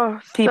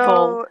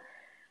 So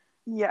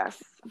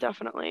yes,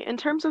 definitely. In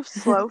terms of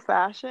slow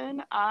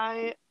fashion,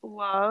 I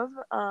love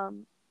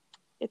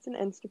it's an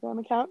Instagram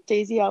account,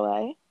 Daisy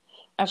LA.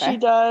 Okay. She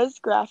does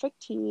graphic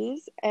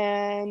tees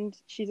and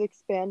she's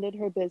expanded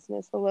her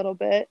business a little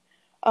bit.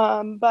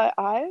 But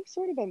I've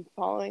sort of been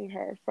following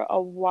her for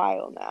a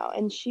while now,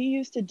 and she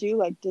used to do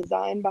like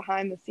design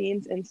behind the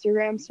scenes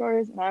Instagram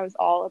stories, and I was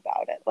all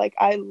about it. Like,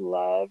 I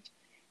loved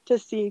to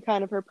see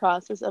kind of her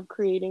process of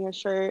creating a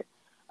shirt.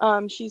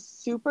 She's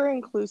super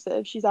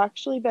inclusive. She's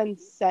actually been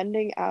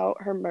sending out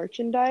her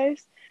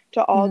merchandise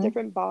to all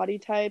different body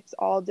types,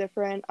 all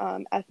different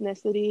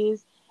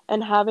ethnicities,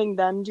 and having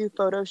them do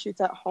photo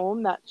shoots at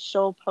home that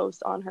she'll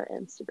post on her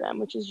Instagram,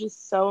 which is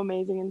just so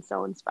amazing and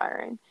so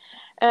inspiring.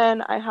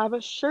 And I have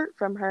a shirt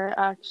from her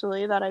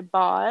actually that I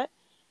bought,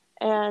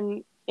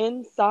 and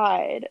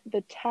inside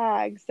the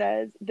tag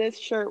says this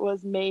shirt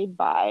was made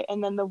by,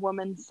 and then the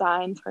woman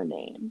signs her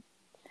name.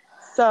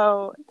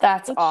 So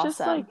that's it's awesome. just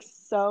like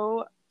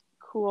so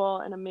cool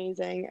and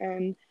amazing.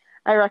 And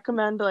I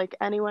recommend like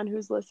anyone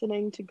who's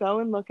listening to go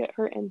and look at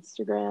her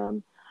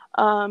Instagram.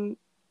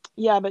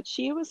 Yeah, but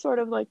she was sort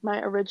of like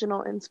my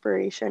original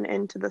inspiration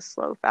into the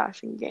slow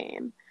fashion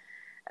game.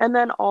 And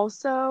then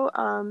also,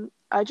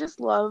 I just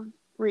love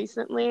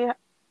recently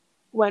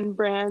when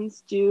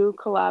brands do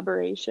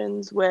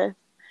collaborations with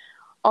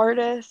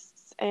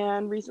artists.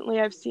 And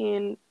recently I've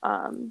seen,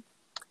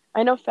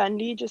 I know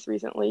Fendi just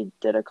recently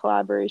did a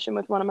collaboration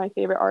with one of my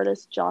favorite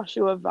artists,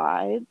 Joshua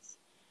Vides.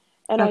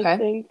 And I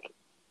think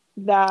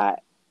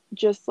that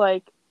just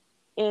like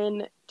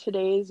in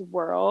today's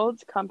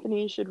world,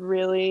 companies should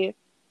really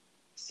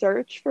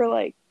search for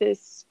like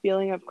this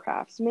feeling of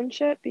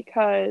craftsmanship,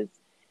 because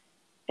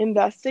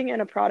investing in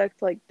a product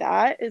like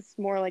that is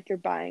more like you're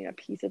buying a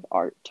piece of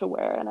art to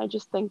wear. And I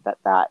just think that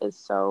that is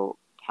so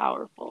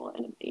powerful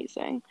and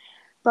amazing.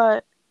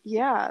 But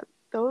yeah,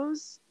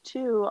 those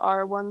two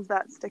are ones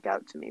that stick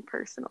out to me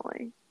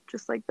personally,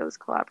 just like those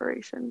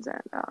collaborations,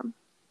 and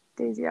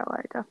Daisy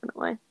LA,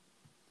 definitely.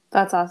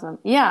 That's awesome.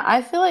 Yeah,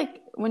 I feel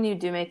like when you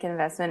do make an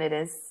investment, it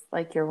is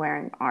like you're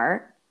wearing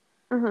art.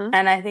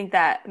 And I think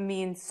that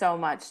means so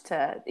much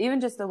to even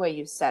just the way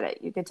you said it.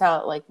 You could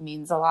tell it like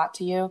means a lot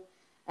to you.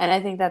 And I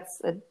think that's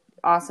an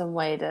awesome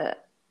way to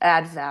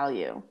add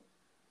value.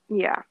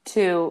 Yeah.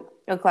 to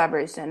a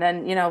collaboration.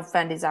 And,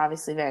 Fendi's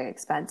obviously very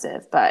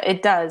expensive, but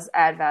it does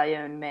add value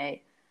and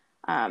may.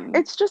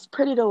 It's just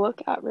pretty to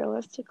look at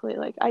realistically.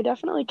 Like, I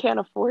definitely can't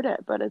afford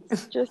it, but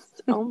it's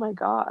just, oh my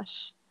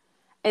gosh.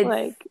 It's,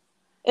 Like,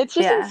 it's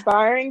just yeah.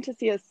 inspiring to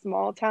see a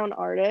small town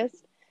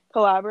artist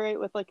collaborate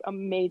with like a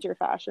major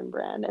fashion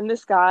brand. And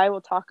this guy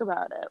will talk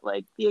about it,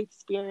 like the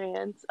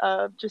experience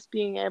of just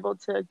being able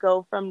to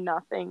go from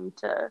nothing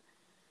to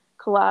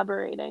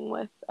collaborating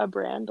with a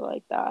brand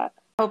like that.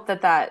 Hope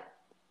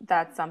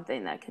that's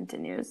something that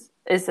continues,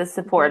 is the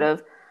support Hmm.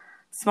 of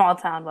small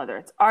town, whether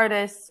it's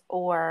artists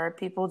or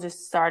people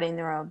just starting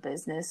their own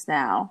business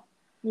now.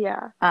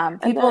 Yeah.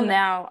 And People then,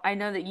 now, I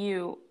know that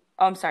oh,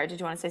 I'm sorry, did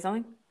you want to say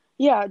something?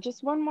 yeah,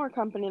 just one more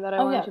company that I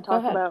Oh, wanted yeah, to go talk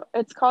ahead. about.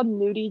 It's called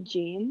Nudie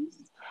Jeans.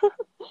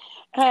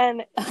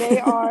 And they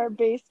are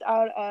based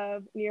out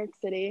of New York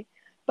City,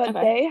 but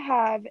Okay. they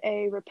have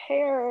a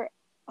repair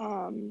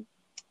um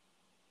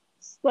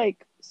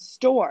like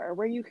store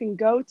where you can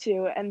go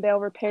to and they'll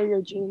repair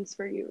your jeans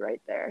for you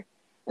right there.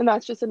 And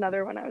that's just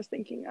another one I was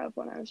thinking of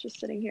when I was just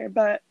sitting here.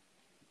 But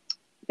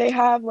they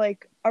have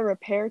like a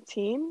repair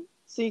team.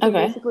 So you can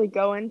Okay. basically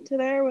go into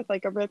there with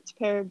like a ripped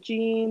pair of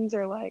jeans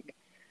or like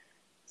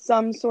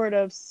some sort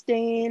of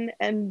stain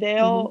and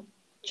they'll Hmm.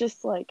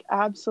 just like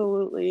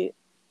absolutely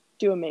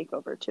do a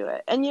makeover to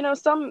it. And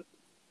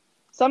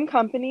some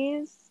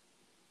companies,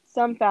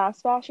 some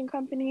fast fashion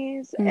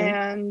companies Hmm.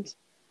 and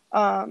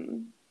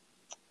um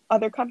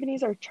other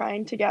companies are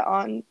trying to get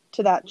on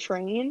to that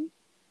train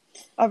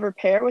of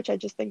repair, which I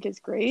just think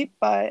is great,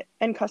 but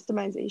and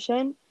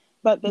customization.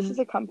 But this Hmm. is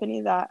a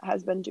company that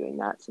has been doing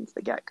that since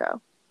the get-go.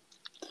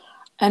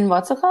 And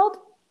what's it called?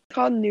 It's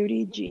called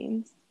Nudie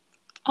Jeans.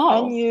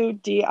 Oh,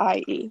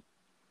 Nudie.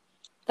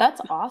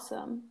 that's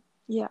awesome.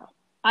 Yeah.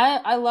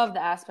 I love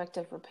the aspect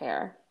of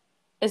repair,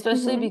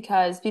 especially Hmm.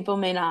 because people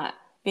may not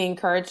be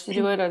encouraged to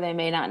do it or they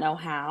may not know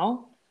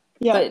how.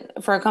 Yeah.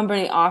 But for a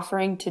company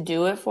offering to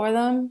do it for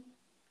them,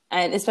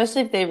 and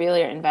especially if they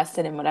really are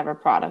invested in whatever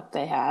product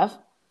they have,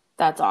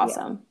 that's Yeah.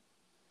 awesome.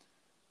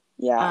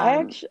 Yeah.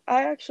 Um,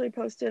 I actually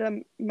posted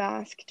a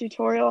mask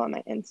tutorial on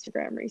my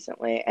Instagram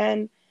recently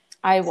and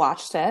I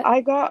watched it.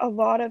 I got a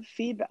lot of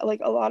feedback, like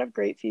a lot of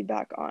great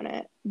feedback on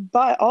it,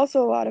 but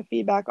also a lot of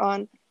feedback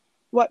on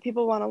what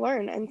people want to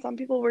learn. And some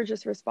people were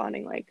just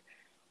responding like,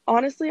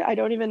 honestly, I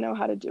don't even know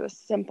how to do a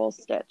simple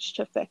stitch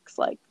to fix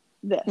like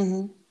this.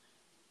 Hmm.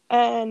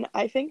 And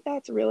I think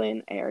that's really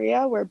an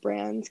area where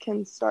brands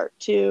can start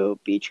to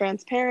be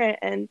transparent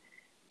and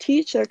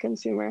teach their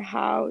consumer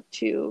how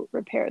to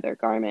repair their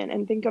garment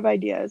and think of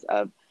ideas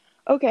of,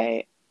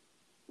 okay,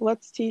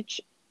 let's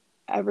teach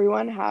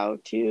everyone how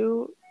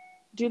to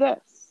do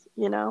this,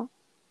 you know?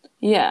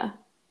 Yeah,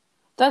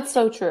 that's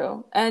so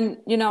true. And,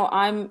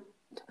 I'm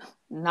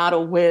not a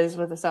whiz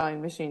with a sewing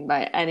machine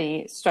by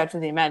any stretch of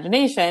the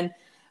imagination,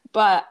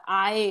 but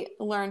I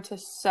learned to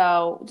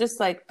sew just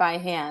like by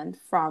hand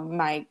from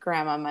my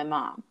grandma and my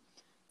mom.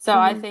 So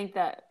I Hmm. think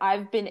that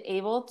I've been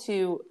able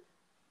to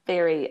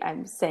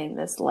I'm saying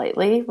this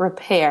lightly,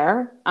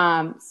 repair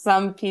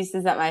some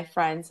pieces that my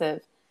friends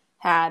have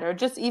had, or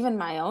just even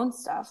my own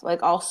stuff.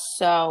 Like I'll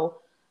sew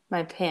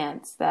my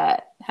pants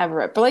that have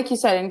ripped. But like you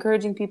said,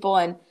 encouraging people,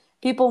 and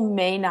people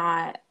may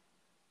not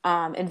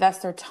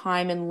invest their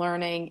time in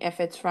learning if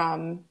it's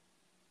from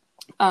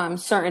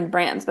certain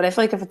brands. But I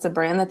feel like if it's a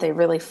brand that they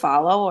really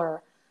follow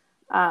or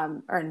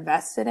are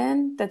invested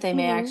in, that they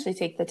may Hmm. actually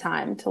take the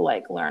time to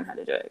like learn how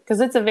to do it. Because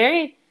it's a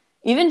very,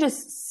 even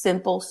just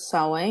simple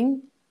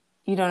sewing,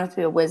 you don't have to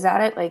be a whiz at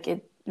it. Like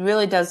it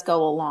really does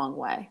go a long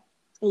way.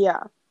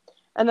 Yeah.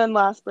 And then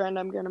last brand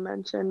I'm going to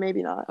mention,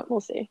 maybe not,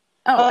 we'll see.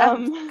 Go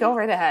Um,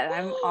 right ahead.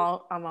 I'm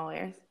all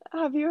ears.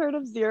 have you heard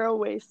of Zero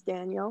Waste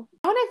Daniel?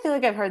 I feel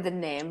like I've heard the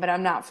name, but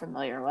I'm not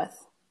familiar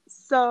with.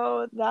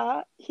 So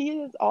that he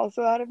is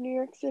also out of New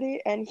York City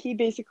and he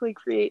basically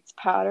creates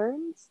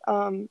patterns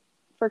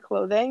for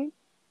clothing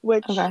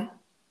which Okay.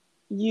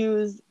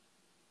 use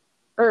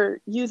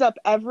use up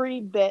every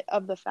bit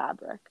of the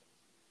fabric.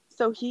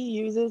 So he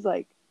uses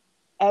like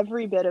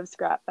every bit of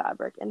scrap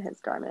fabric in his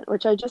garment,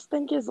 which I just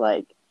think is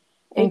like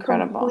a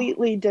Incredible.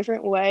 completely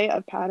different way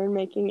of pattern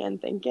making and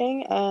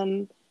thinking.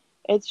 And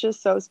it's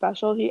just so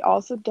special. He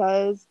also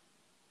does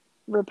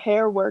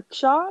repair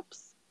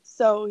workshops.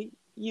 So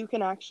you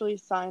can actually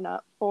sign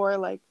up for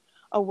like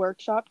a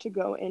workshop to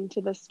go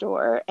into the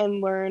store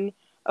and learn,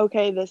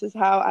 okay, this is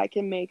how I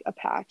can make a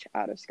patch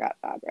out of scrap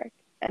fabric.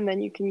 And then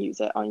you can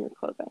use it on your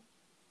clothing.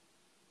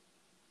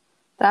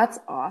 That's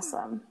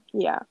awesome.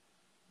 Yeah.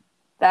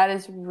 That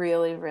is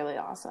really, really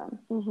awesome.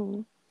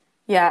 Hmm.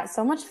 Yeah,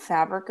 so much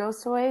fabric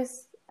goes to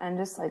waste, and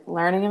just like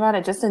learning about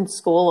it just in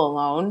school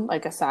alone,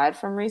 like aside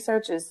from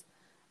research, is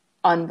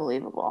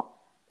unbelievable.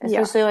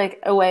 Yeah. Especially like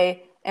a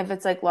way, if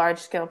it's like large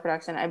scale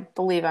production, I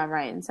believe I'm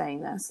right in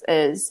saying this,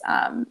 is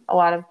a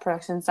lot of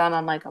production's done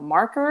on like a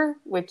marker,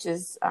 which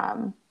is,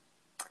 I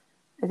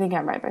think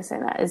I'm right by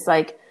saying that, is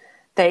like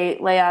they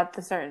lay out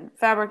the certain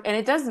fabric and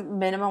it doesn't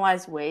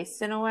minimize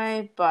waste in a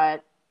way,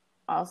 but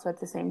also at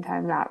the same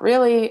time, not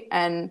really.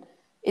 And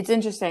it's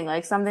interesting.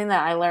 Like something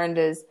that I learned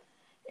is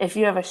if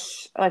you have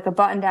like a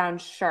button-down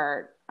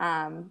shirt,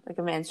 like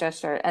a man's dress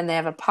shirt, and they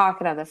have a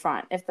pocket on the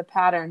front, if the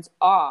pattern's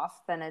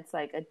off, then it's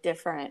like a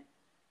different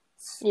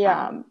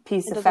Yeah.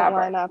 piece It of doesn't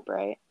fabric. line up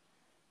right.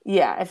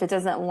 Yeah, if it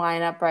doesn't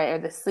line up right or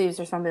the sleeves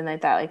or something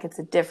like that, like it's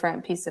a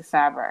different piece of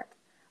fabric.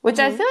 Which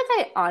I Hmm. feel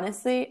like I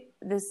honestly,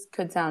 this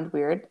could sound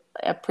weird,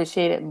 I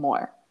appreciate it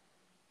more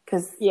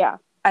because Yeah.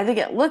 I think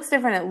it looks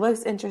different, it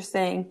looks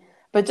interesting,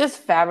 but just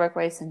fabric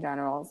waste in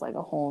general is like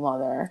a whole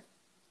other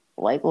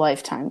like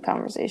lifetime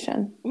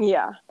conversation.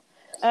 Yeah.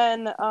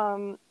 And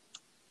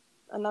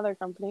another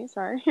company,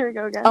 sorry, here we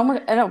go Oh again.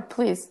 my, no,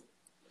 please.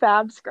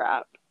 Fab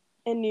Scrap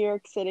in New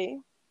York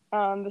City.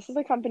 This is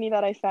a company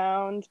that I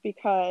found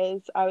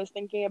because I was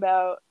thinking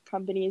about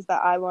companies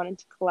that I wanted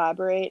to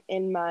collaborate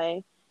in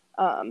my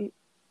um,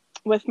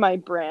 with my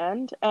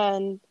brand,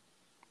 and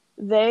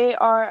they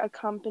are a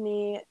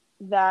company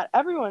that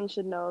everyone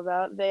should know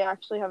about. They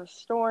actually have a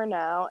store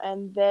now,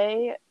 and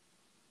they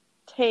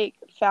take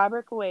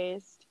fabric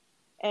waste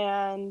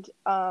and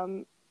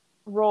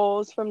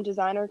rolls from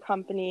designer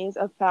companies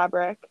of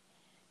fabric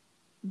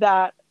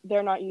that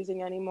they're not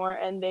using anymore,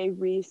 and they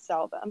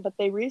resell them. But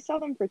they resell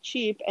them for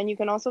cheap, and you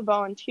can also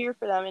volunteer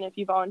for them. And if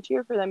you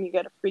volunteer for them, you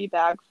get a free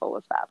bag full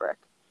of fabric.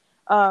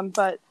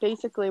 But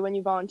basically, when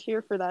you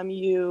volunteer for them,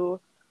 you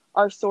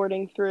are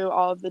sorting through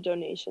all of the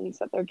donations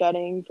that they're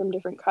getting from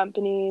different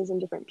companies and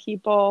different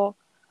people.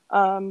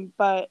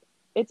 But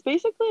it's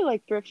basically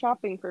like thrift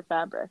shopping for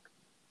fabric.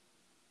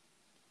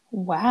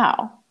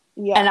 Wow.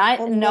 And Yeah. I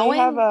And they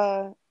have knowing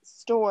a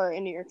store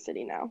in New York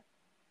City now.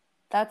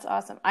 that's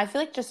awesome. I feel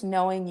like just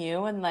knowing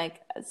you and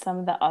like some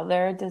of the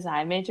other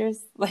design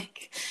majors,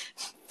 like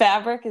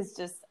fabric is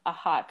just a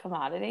hot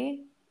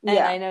commodity. And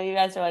Yeah. I know you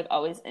guys are like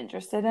always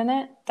interested in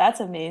it. That's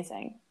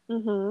amazing.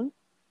 Mm-hmm.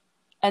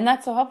 And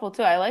that's so helpful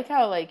too. I like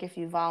how like if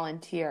you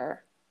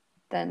volunteer,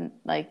 then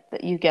like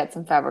that you get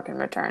some fabric in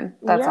return.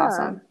 That's Yeah.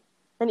 awesome.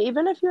 And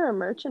even if you're a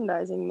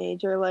merchandising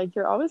major, like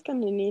you're always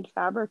going to need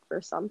fabric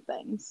for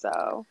something.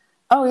 So,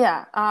 Oh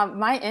yeah.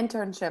 My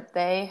internship,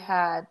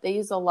 they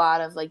use a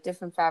lot of like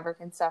different fabric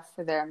and stuff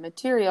for their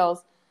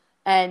materials,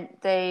 and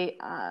they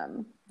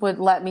would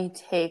let me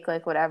take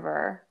like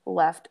whatever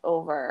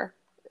leftover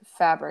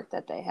fabric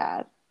that they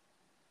had.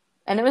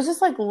 And it was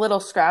just like little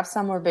scraps.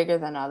 Some were bigger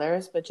than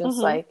others, but just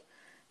hmm, like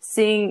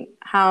seeing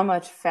how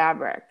much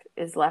fabric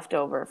is left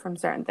over from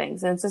certain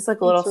things. And it's just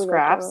like little it's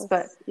scraps,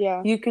 but ridiculous.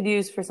 Yeah. you could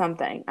use for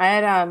something. I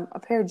had a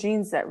pair of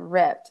jeans that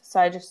ripped, so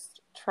I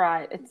just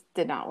tried. It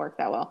did not work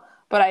that well,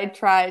 but I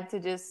tried to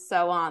just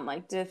sew on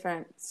like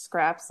different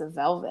scraps of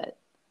velvet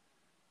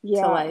to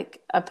Yeah.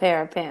 like a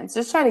pair of pants.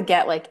 Just try to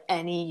get like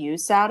any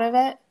use out of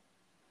it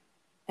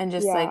and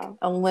just like Yeah.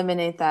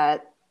 eliminate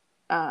that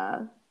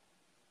uh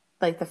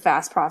like the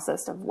fast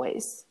process of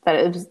waste that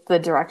it was the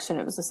direction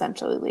it was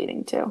essentially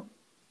leading to.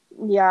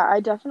 Yeah. I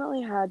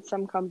definitely had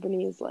some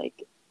companies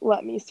like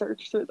let me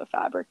search through the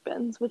fabric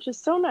bins, which is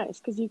so nice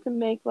because you can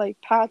make like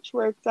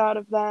patchworks out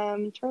of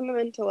them, turn them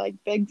into like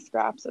big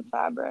scraps of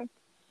fabric.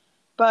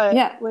 But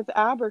Yeah. with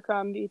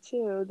Abercrombie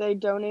too, they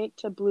donate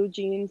to Blue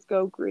Jeans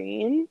Go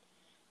Green.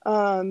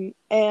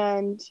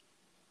 And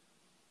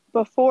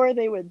before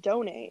they would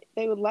donate,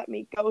 they would let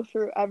me go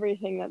through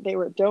everything that they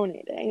were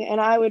donating. And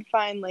I would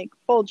find like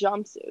full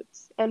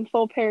jumpsuits and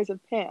full pairs of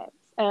pants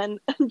and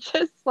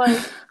just like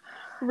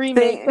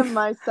remake Thing. them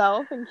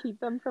myself and keep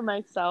them for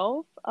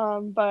myself.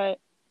 But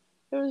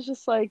it was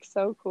just like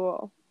so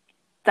cool.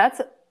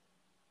 That's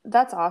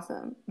that's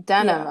awesome.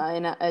 Denim Yeah. I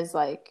know, is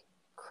like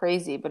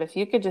crazy, but if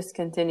you could just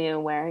continue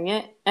wearing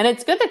it, and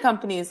it's good that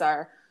companies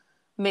are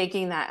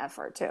making that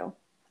effort too,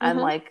 and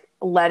Hmm. like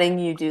letting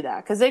you do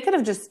that because they could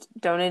have just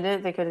donated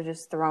it, they could have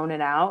just thrown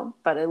it out,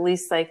 but at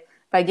least like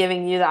by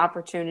giving you the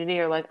opportunity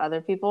or like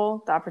other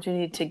people the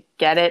opportunity to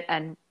get it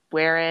and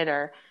wear it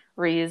or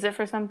reuse it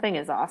for something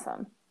is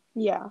awesome.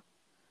 Yeah.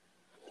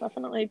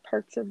 Definitely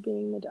perks of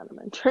being the denim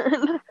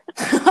intern.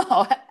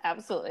 Oh,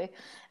 absolutely.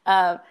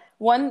 Um,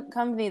 One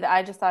company that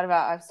I just thought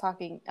about, I was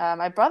talking,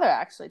 my brother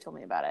actually told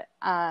me about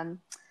it.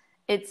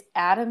 It's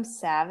Adam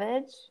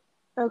Savage,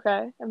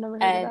 Okay. I've never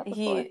heard of and that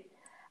before.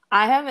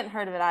 I haven't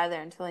heard of it either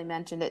until he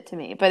mentioned it to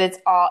me. But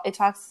it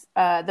talks,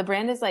 the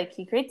brand is like,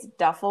 he creates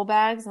duffel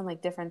bags and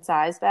like different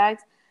size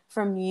bags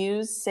from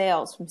used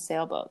sails from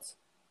sailboats.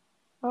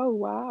 Oh,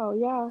 wow.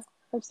 Yeah.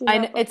 I've seen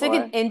that It's like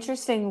an before.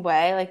 interesting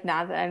way, like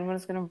not that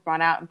anyone's going to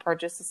run out and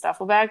purchase a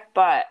duffel bag,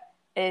 but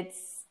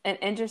it's an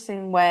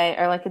interesting way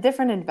or like a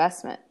different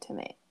investment to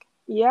make.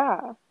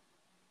 Yeah.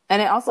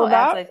 And it also Well,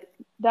 adds that like,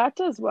 that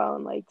does well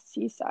in like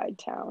seaside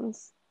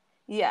towns,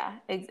 yeah,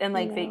 and you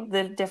like know.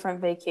 the different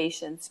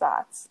vacation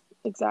spots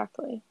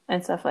Exactly.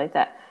 and stuff like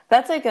that.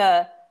 That's like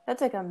a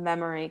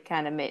memory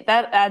kind of made.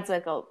 That adds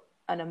like a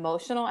an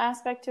emotional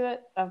aspect to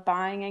it of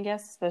buying, I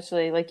guess,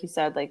 especially like you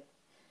said, like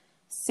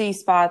sea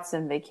spots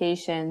and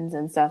vacations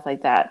and stuff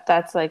like that.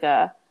 That's like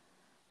a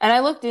and I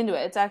looked into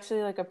it. It's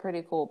actually like a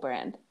pretty cool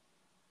brand.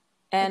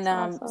 And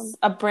That's awesome.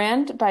 a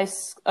brand by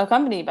a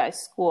company by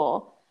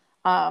school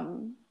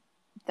um,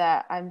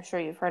 that I'm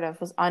sure you've heard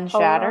of was Polo.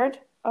 Unshattered.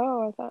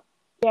 Oh, I thought.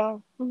 Yeah.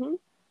 Hmm.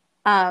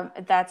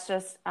 That's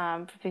just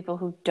for people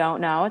who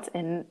don't know.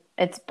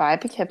 It's by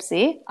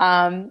Poughkeepsie,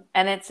 and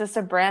it's just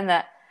a brand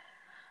that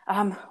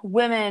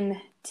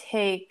women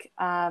take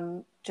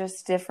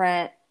just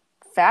different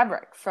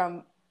fabric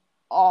from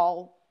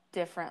all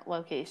different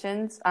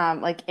locations,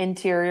 like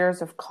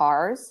interiors of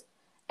cars,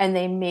 and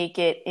they make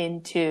it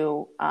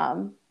into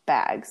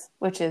bags,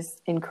 which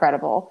is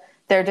incredible.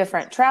 They're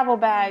different travel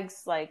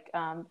bags, like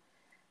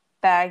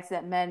bags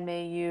that men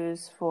may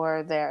use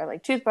for their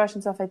like toothbrush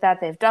and stuff like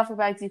that. They have duffel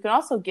bags. You can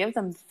also give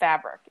them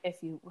fabric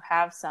if you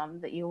have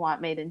some that you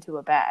want made into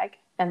a bag,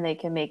 and they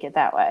can make it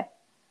that way,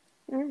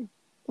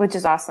 which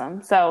is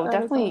awesome. So That is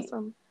definitely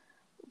awesome.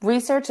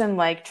 research and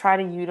like try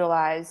to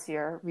utilize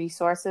your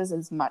resources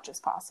as much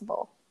as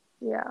possible.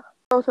 Yeah.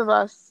 Both of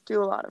us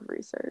do a lot of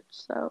research,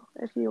 so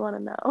if you want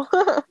to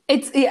know,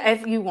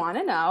 If you want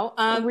to know,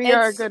 we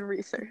are a good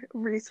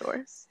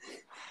resource.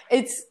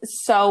 it's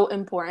so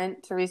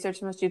important to research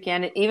as much as you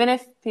can. And even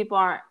if people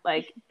aren't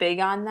like big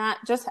on that,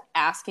 just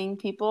asking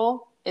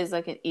people is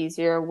like an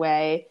easier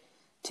way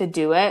to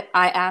do it.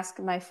 I ask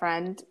my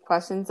friend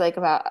questions like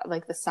about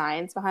like the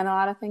science behind a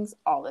lot of things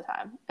all the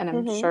time. And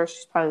I'm sure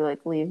she's probably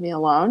like, leave me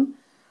alone.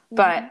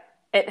 But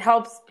it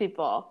helps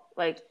people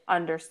like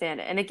understand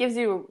it. And it gives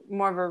you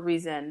more of a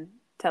reason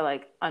to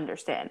like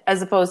understand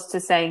as opposed to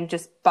saying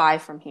just buy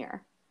from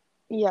here.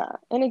 Yeah,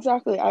 and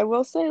exactly. I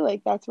will say,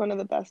 like, that's one of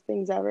the best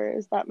things ever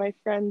is that my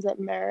friends at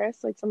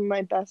Marist, like, some of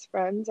my best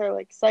friends are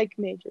like psych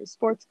majors,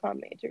 sports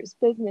comm majors,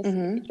 business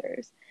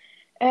majors,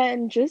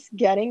 and just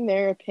getting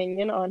their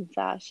opinion on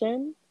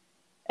fashion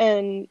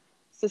and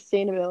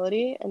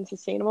sustainability and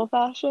sustainable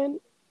fashion,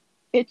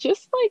 it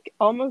just like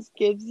almost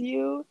gives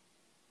you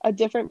a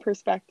different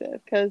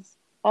perspective because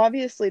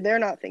obviously they're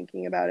not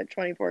thinking about it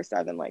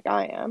 24/7 like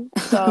I am.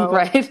 So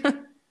Right.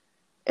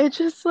 it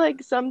just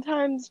like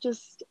sometimes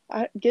just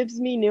gives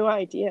me new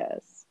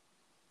ideas.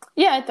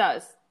 Yeah, it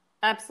does.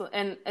 Absolutely.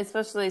 And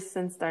especially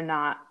since they're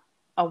not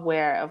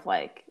aware of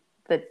like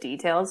the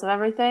details of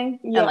everything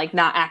and Yeah. like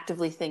not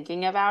actively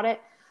thinking about it.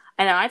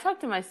 I know I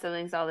talk to my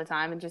siblings all the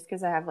time, and just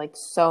because I have like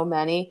so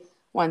many,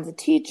 one's a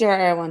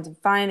teacher, one's a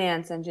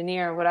finance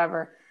engineer,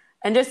 whatever,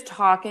 and just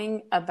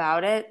talking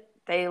about it,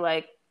 they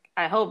like,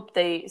 I hope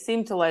they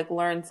seem to like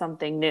learn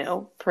something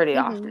new pretty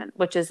often,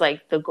 which is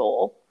like the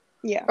goal.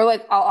 Yeah. Or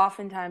like I'll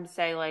oftentimes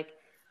say like,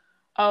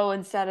 oh,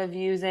 instead of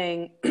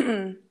using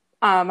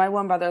my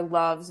one brother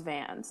loves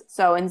Vans.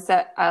 So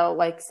instead I'll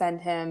like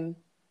send him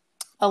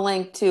a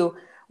link to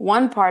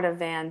one part of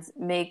Vans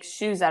makes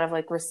shoes out of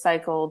like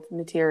recycled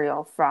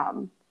material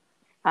from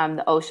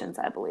the oceans,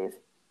 I believe.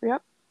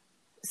 Yep.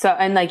 So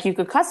and like you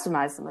could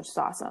customize them, which is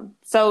awesome.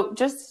 So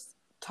just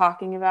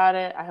talking about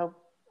it, I hope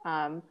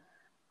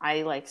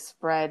I like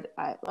spread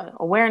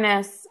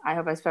awareness. I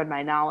hope I spread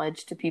my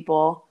knowledge to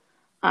people,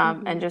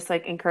 and just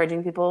like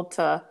encouraging people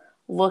to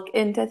look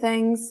into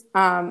things,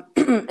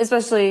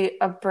 especially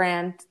a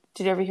brand.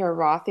 Did you ever hear of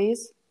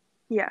Rothy's?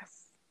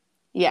 Yes.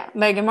 Yeah,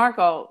 Meghan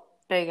Markle,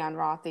 big on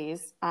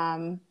Rothy's.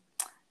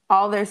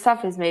 All their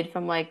stuff is made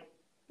from like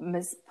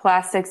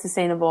plastic,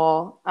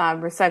 sustainable,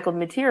 recycled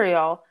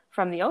material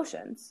from the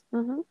oceans.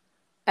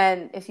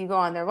 And if you go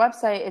on their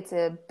website, it's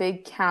a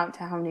big count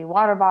to how many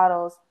water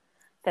bottles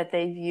that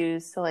they've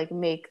used to like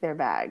make their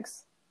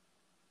bags.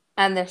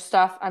 And their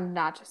stuff, I'm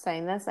not just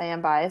saying this, I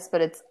am biased, but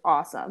it's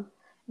awesome.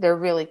 They're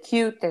really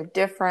cute, they're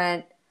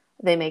different.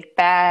 They make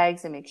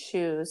bags, they make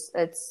shoes.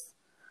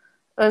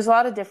 There's a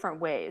lot of different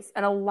ways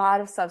and a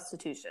lot of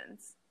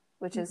substitutions,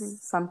 which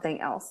is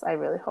something else I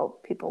really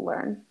hope people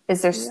learn.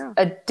 Is there's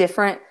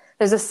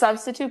there's a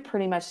substitute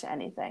pretty much to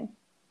anything.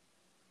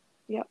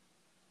 Yep.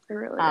 It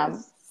really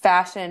is.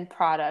 Fashion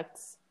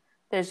products.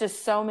 There's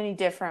just so many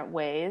different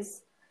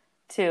ways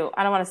to,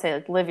 I don't want to say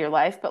like live your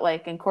life, but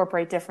like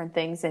incorporate different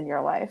things in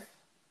your life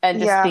and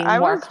just being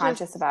more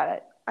conscious about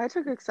it. I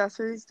took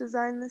accessories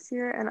design this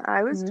year and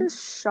I was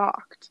just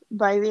shocked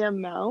by the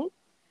amount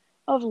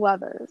of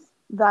leathers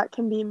that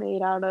can be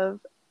made out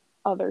of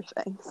other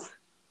things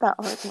that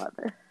aren't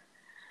leather.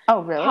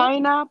 Oh, really?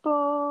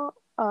 Pineapple,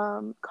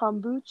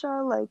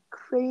 kombucha, like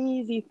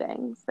crazy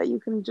things that you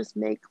can just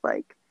make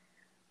like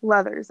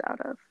leathers out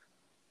of.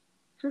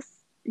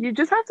 You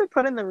just have to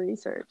put in the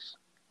research.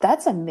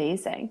 That's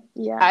amazing.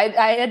 Yeah.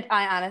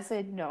 I honestly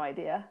had no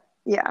idea.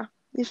 Yeah,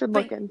 you should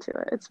look into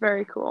it. It's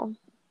very cool.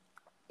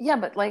 Yeah,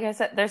 but like I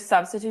said, there's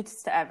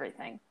substitutes to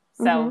everything.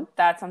 So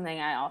that's something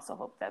I also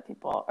hope that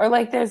people, or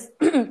like there's,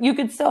 you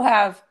could still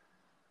have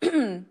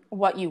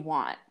what you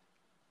want,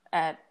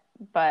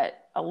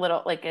 but a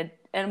little, like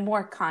a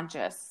more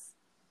conscious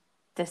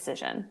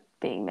decision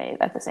being made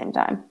at the same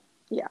time.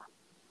 Yeah.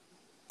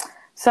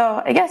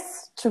 So I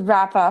guess to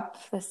wrap up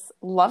this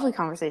lovely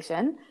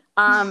conversation,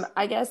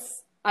 I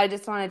guess I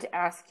just wanted to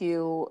ask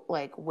you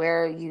like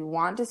where you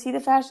want to see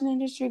the fashion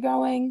industry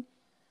going,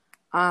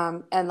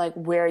 and like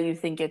where you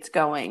think it's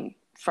going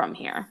from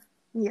here.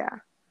 Yeah.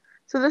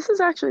 So this is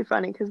actually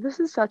funny because this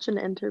is such an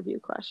interview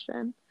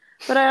question.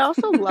 But I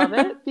also love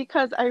it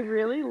because I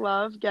really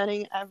love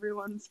getting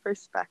everyone's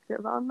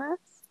perspective on this.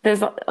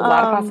 There's a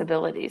lot of Um,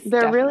 possibilities,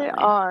 there really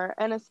definitely. are,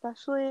 and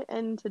especially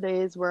in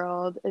today's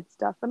world, it's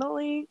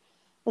definitely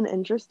an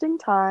interesting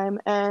time.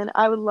 And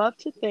I would love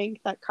to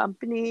think that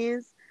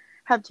companies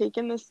have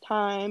taken this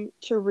time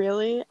to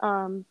really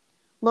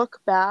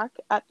look back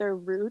at their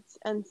roots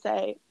and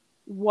say,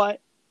 what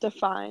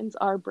defines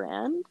our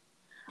brand?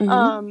 Mm-hmm.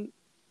 Um,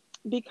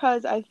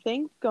 because I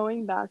think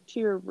going back to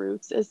your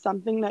roots is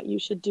something that you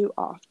should do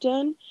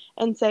often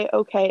and say,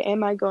 okay,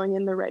 am I going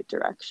in the right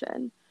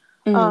direction?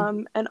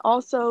 Mm-hmm. And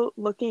also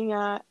looking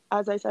at,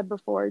 as I said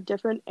before,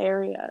 different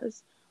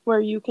areas where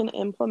you can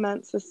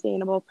implement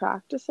sustainable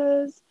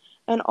practices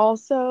and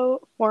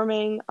also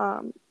forming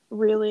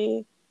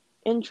really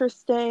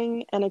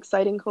interesting and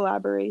exciting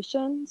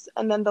collaborations.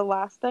 And then the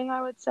last thing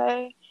I would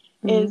say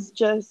Mm-hmm. is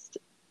just,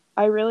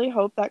 I really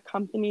hope that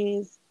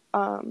companies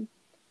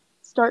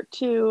start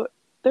to,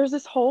 there's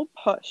this whole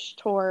push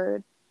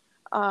toward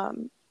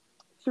um,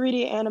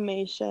 3D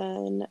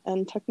animation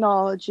and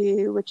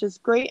technology, which is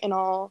great and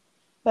all.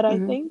 But I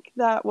Mm-hmm. think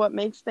that what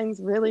makes things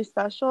really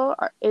special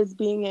is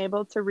being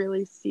able to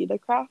really see the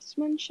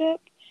craftsmanship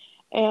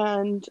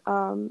and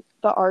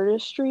the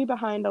artistry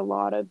behind a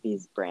lot of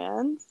these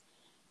brands.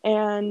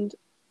 And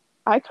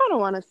I kind of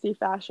want to see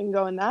fashion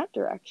go in that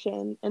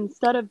direction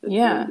instead of the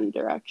Yeah. 3D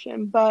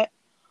direction. But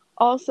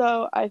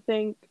also, I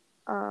think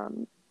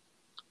um,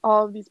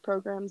 all of these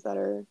programs that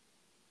are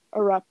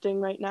erupting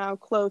right now,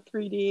 Clo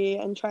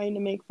 3D, and trying to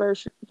make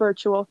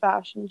virtual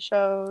fashion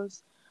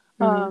shows,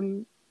 Mm-hmm.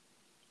 um,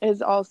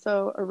 is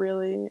also a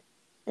really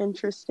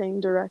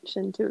interesting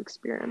direction to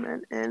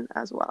experiment in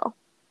as well.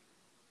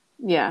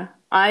 Yeah,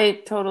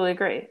 I totally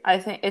agree. I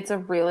think it's a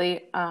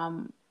really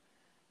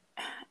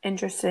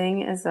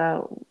interesting is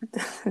a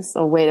is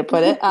a way to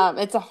put it.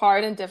 It's a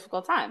hard and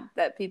difficult time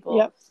that people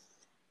Yep.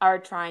 are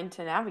trying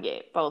to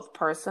navigate, both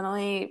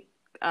personally,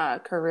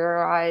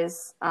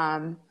 career-wise,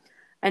 and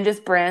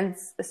just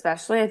brands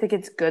especially. I think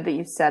it's good that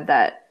you said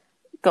that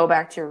go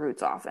back to your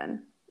roots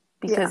often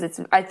Yeah. because it's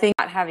I think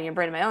not having a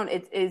brand of my own,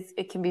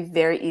 it can be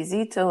very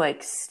easy to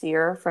like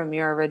steer from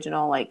your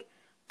original like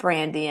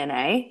brand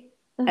DNA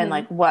and Hmm.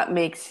 like what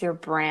makes your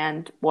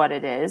brand what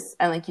it is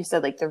and like you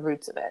said like the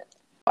roots of it.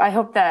 I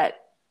hope that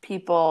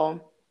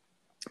people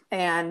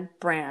and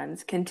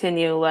brands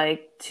continue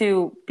like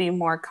to be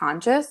more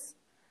conscious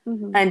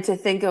Hmm. and to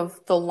think of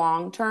the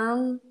long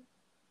term,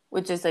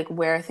 which is like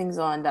where things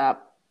will end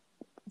up,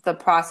 the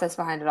process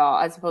behind it all,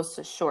 as opposed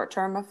to short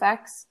term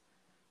effects,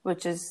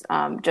 which is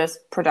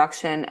just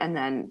production and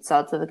then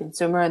sell it to the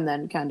consumer and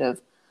then kind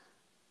of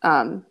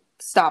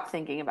stop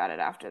thinking about it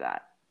after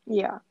that.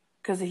 Yeah.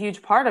 Because a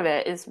huge part of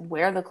it is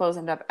where the clothes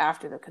end up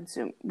after the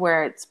consume,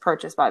 where it's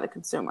purchased by the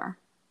consumer.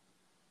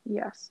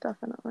 Yes,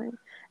 definitely.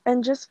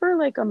 And just for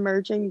like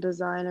emerging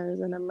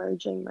designers and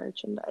emerging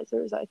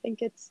merchandisers, I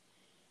think it's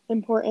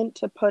important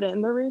to put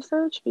in the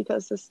research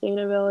because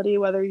sustainability,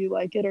 whether you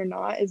like it or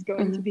not, is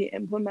going to Mm-hmm. be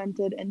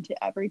implemented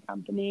into every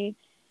company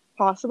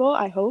possible,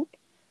 I hope.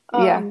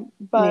 Yeah, me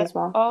But as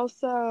well.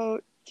 also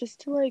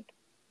just to like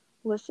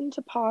listen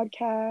to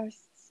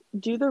podcasts,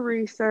 do the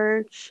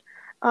research,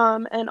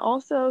 and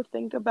also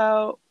think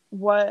about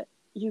what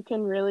you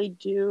can really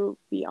do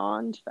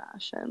beyond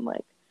fashion.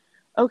 Like,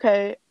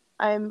 okay,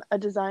 I'm a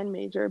design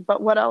major,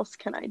 but what else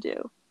can I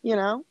do? You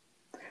know?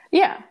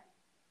 Yeah,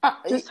 I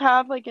Just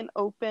have like an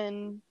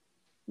open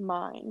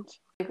mind.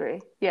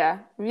 agree. Yeah,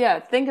 yeah.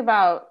 Think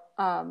about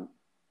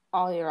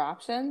all your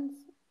options,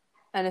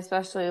 and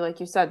especially like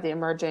you said, the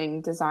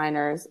emerging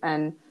designers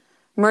and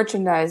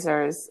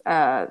merchandisers.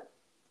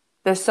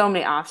 There's so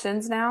many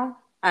options now,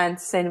 and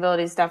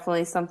sustainability is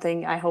definitely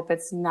something. I hope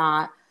it's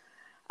not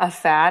a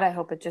fad. I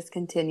hope it just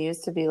continues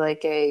to be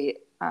like a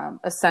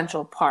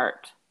essential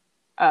part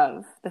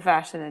of the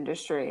fashion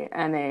industry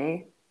and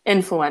a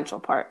influential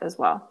part as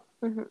well.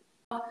 Hmm.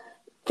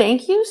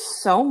 Thank you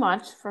so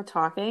much for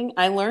talking.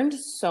 I learned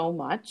so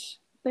much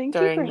Thank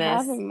you for during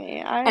this. having me.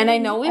 And I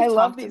know I we've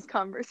love talked, these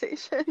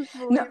conversations,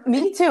 no, believe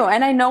me. me too.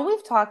 And I know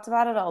we've talked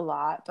about it a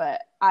lot,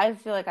 but I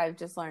feel like I've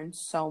just learned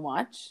so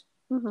much,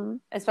 Hmm.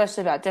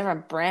 especially about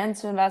different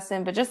brands to invest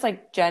in, but just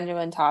like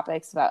genuine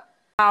topics about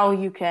how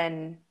you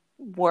can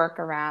work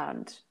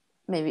around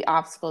maybe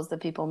obstacles that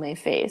people may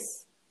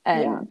face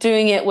Yeah. and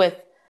doing it with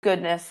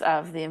goodness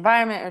of the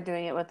environment or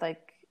doing it with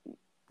like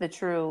the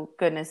true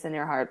goodness in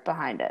your heart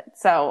behind it.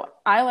 So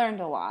I learned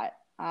a lot.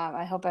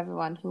 I hope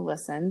everyone who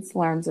listens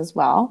learns as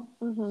well.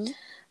 Hmm.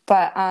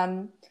 But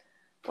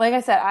like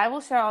I said, I will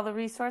share all the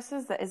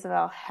resources that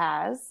Isabel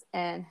has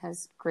and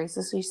has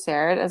graciously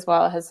shared, as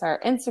well as her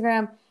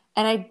Instagram.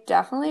 And I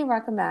definitely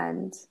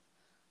recommend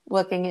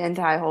looking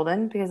into High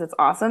Holden because it's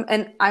awesome.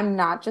 And I'm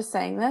not just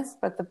saying this,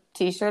 but the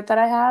t-shirt that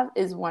I have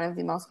is one of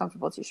the most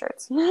comfortable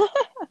t-shirts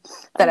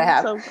that I I'm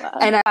have. so glad.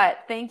 And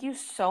thank you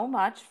so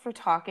much for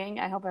talking.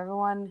 I hope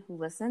everyone who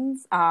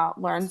listens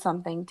learned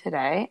something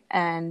today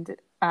and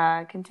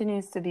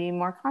continues to be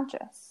more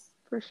conscious.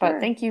 For But sure.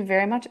 thank you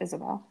very much,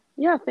 Isabel.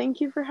 Yeah, thank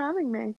you for having me.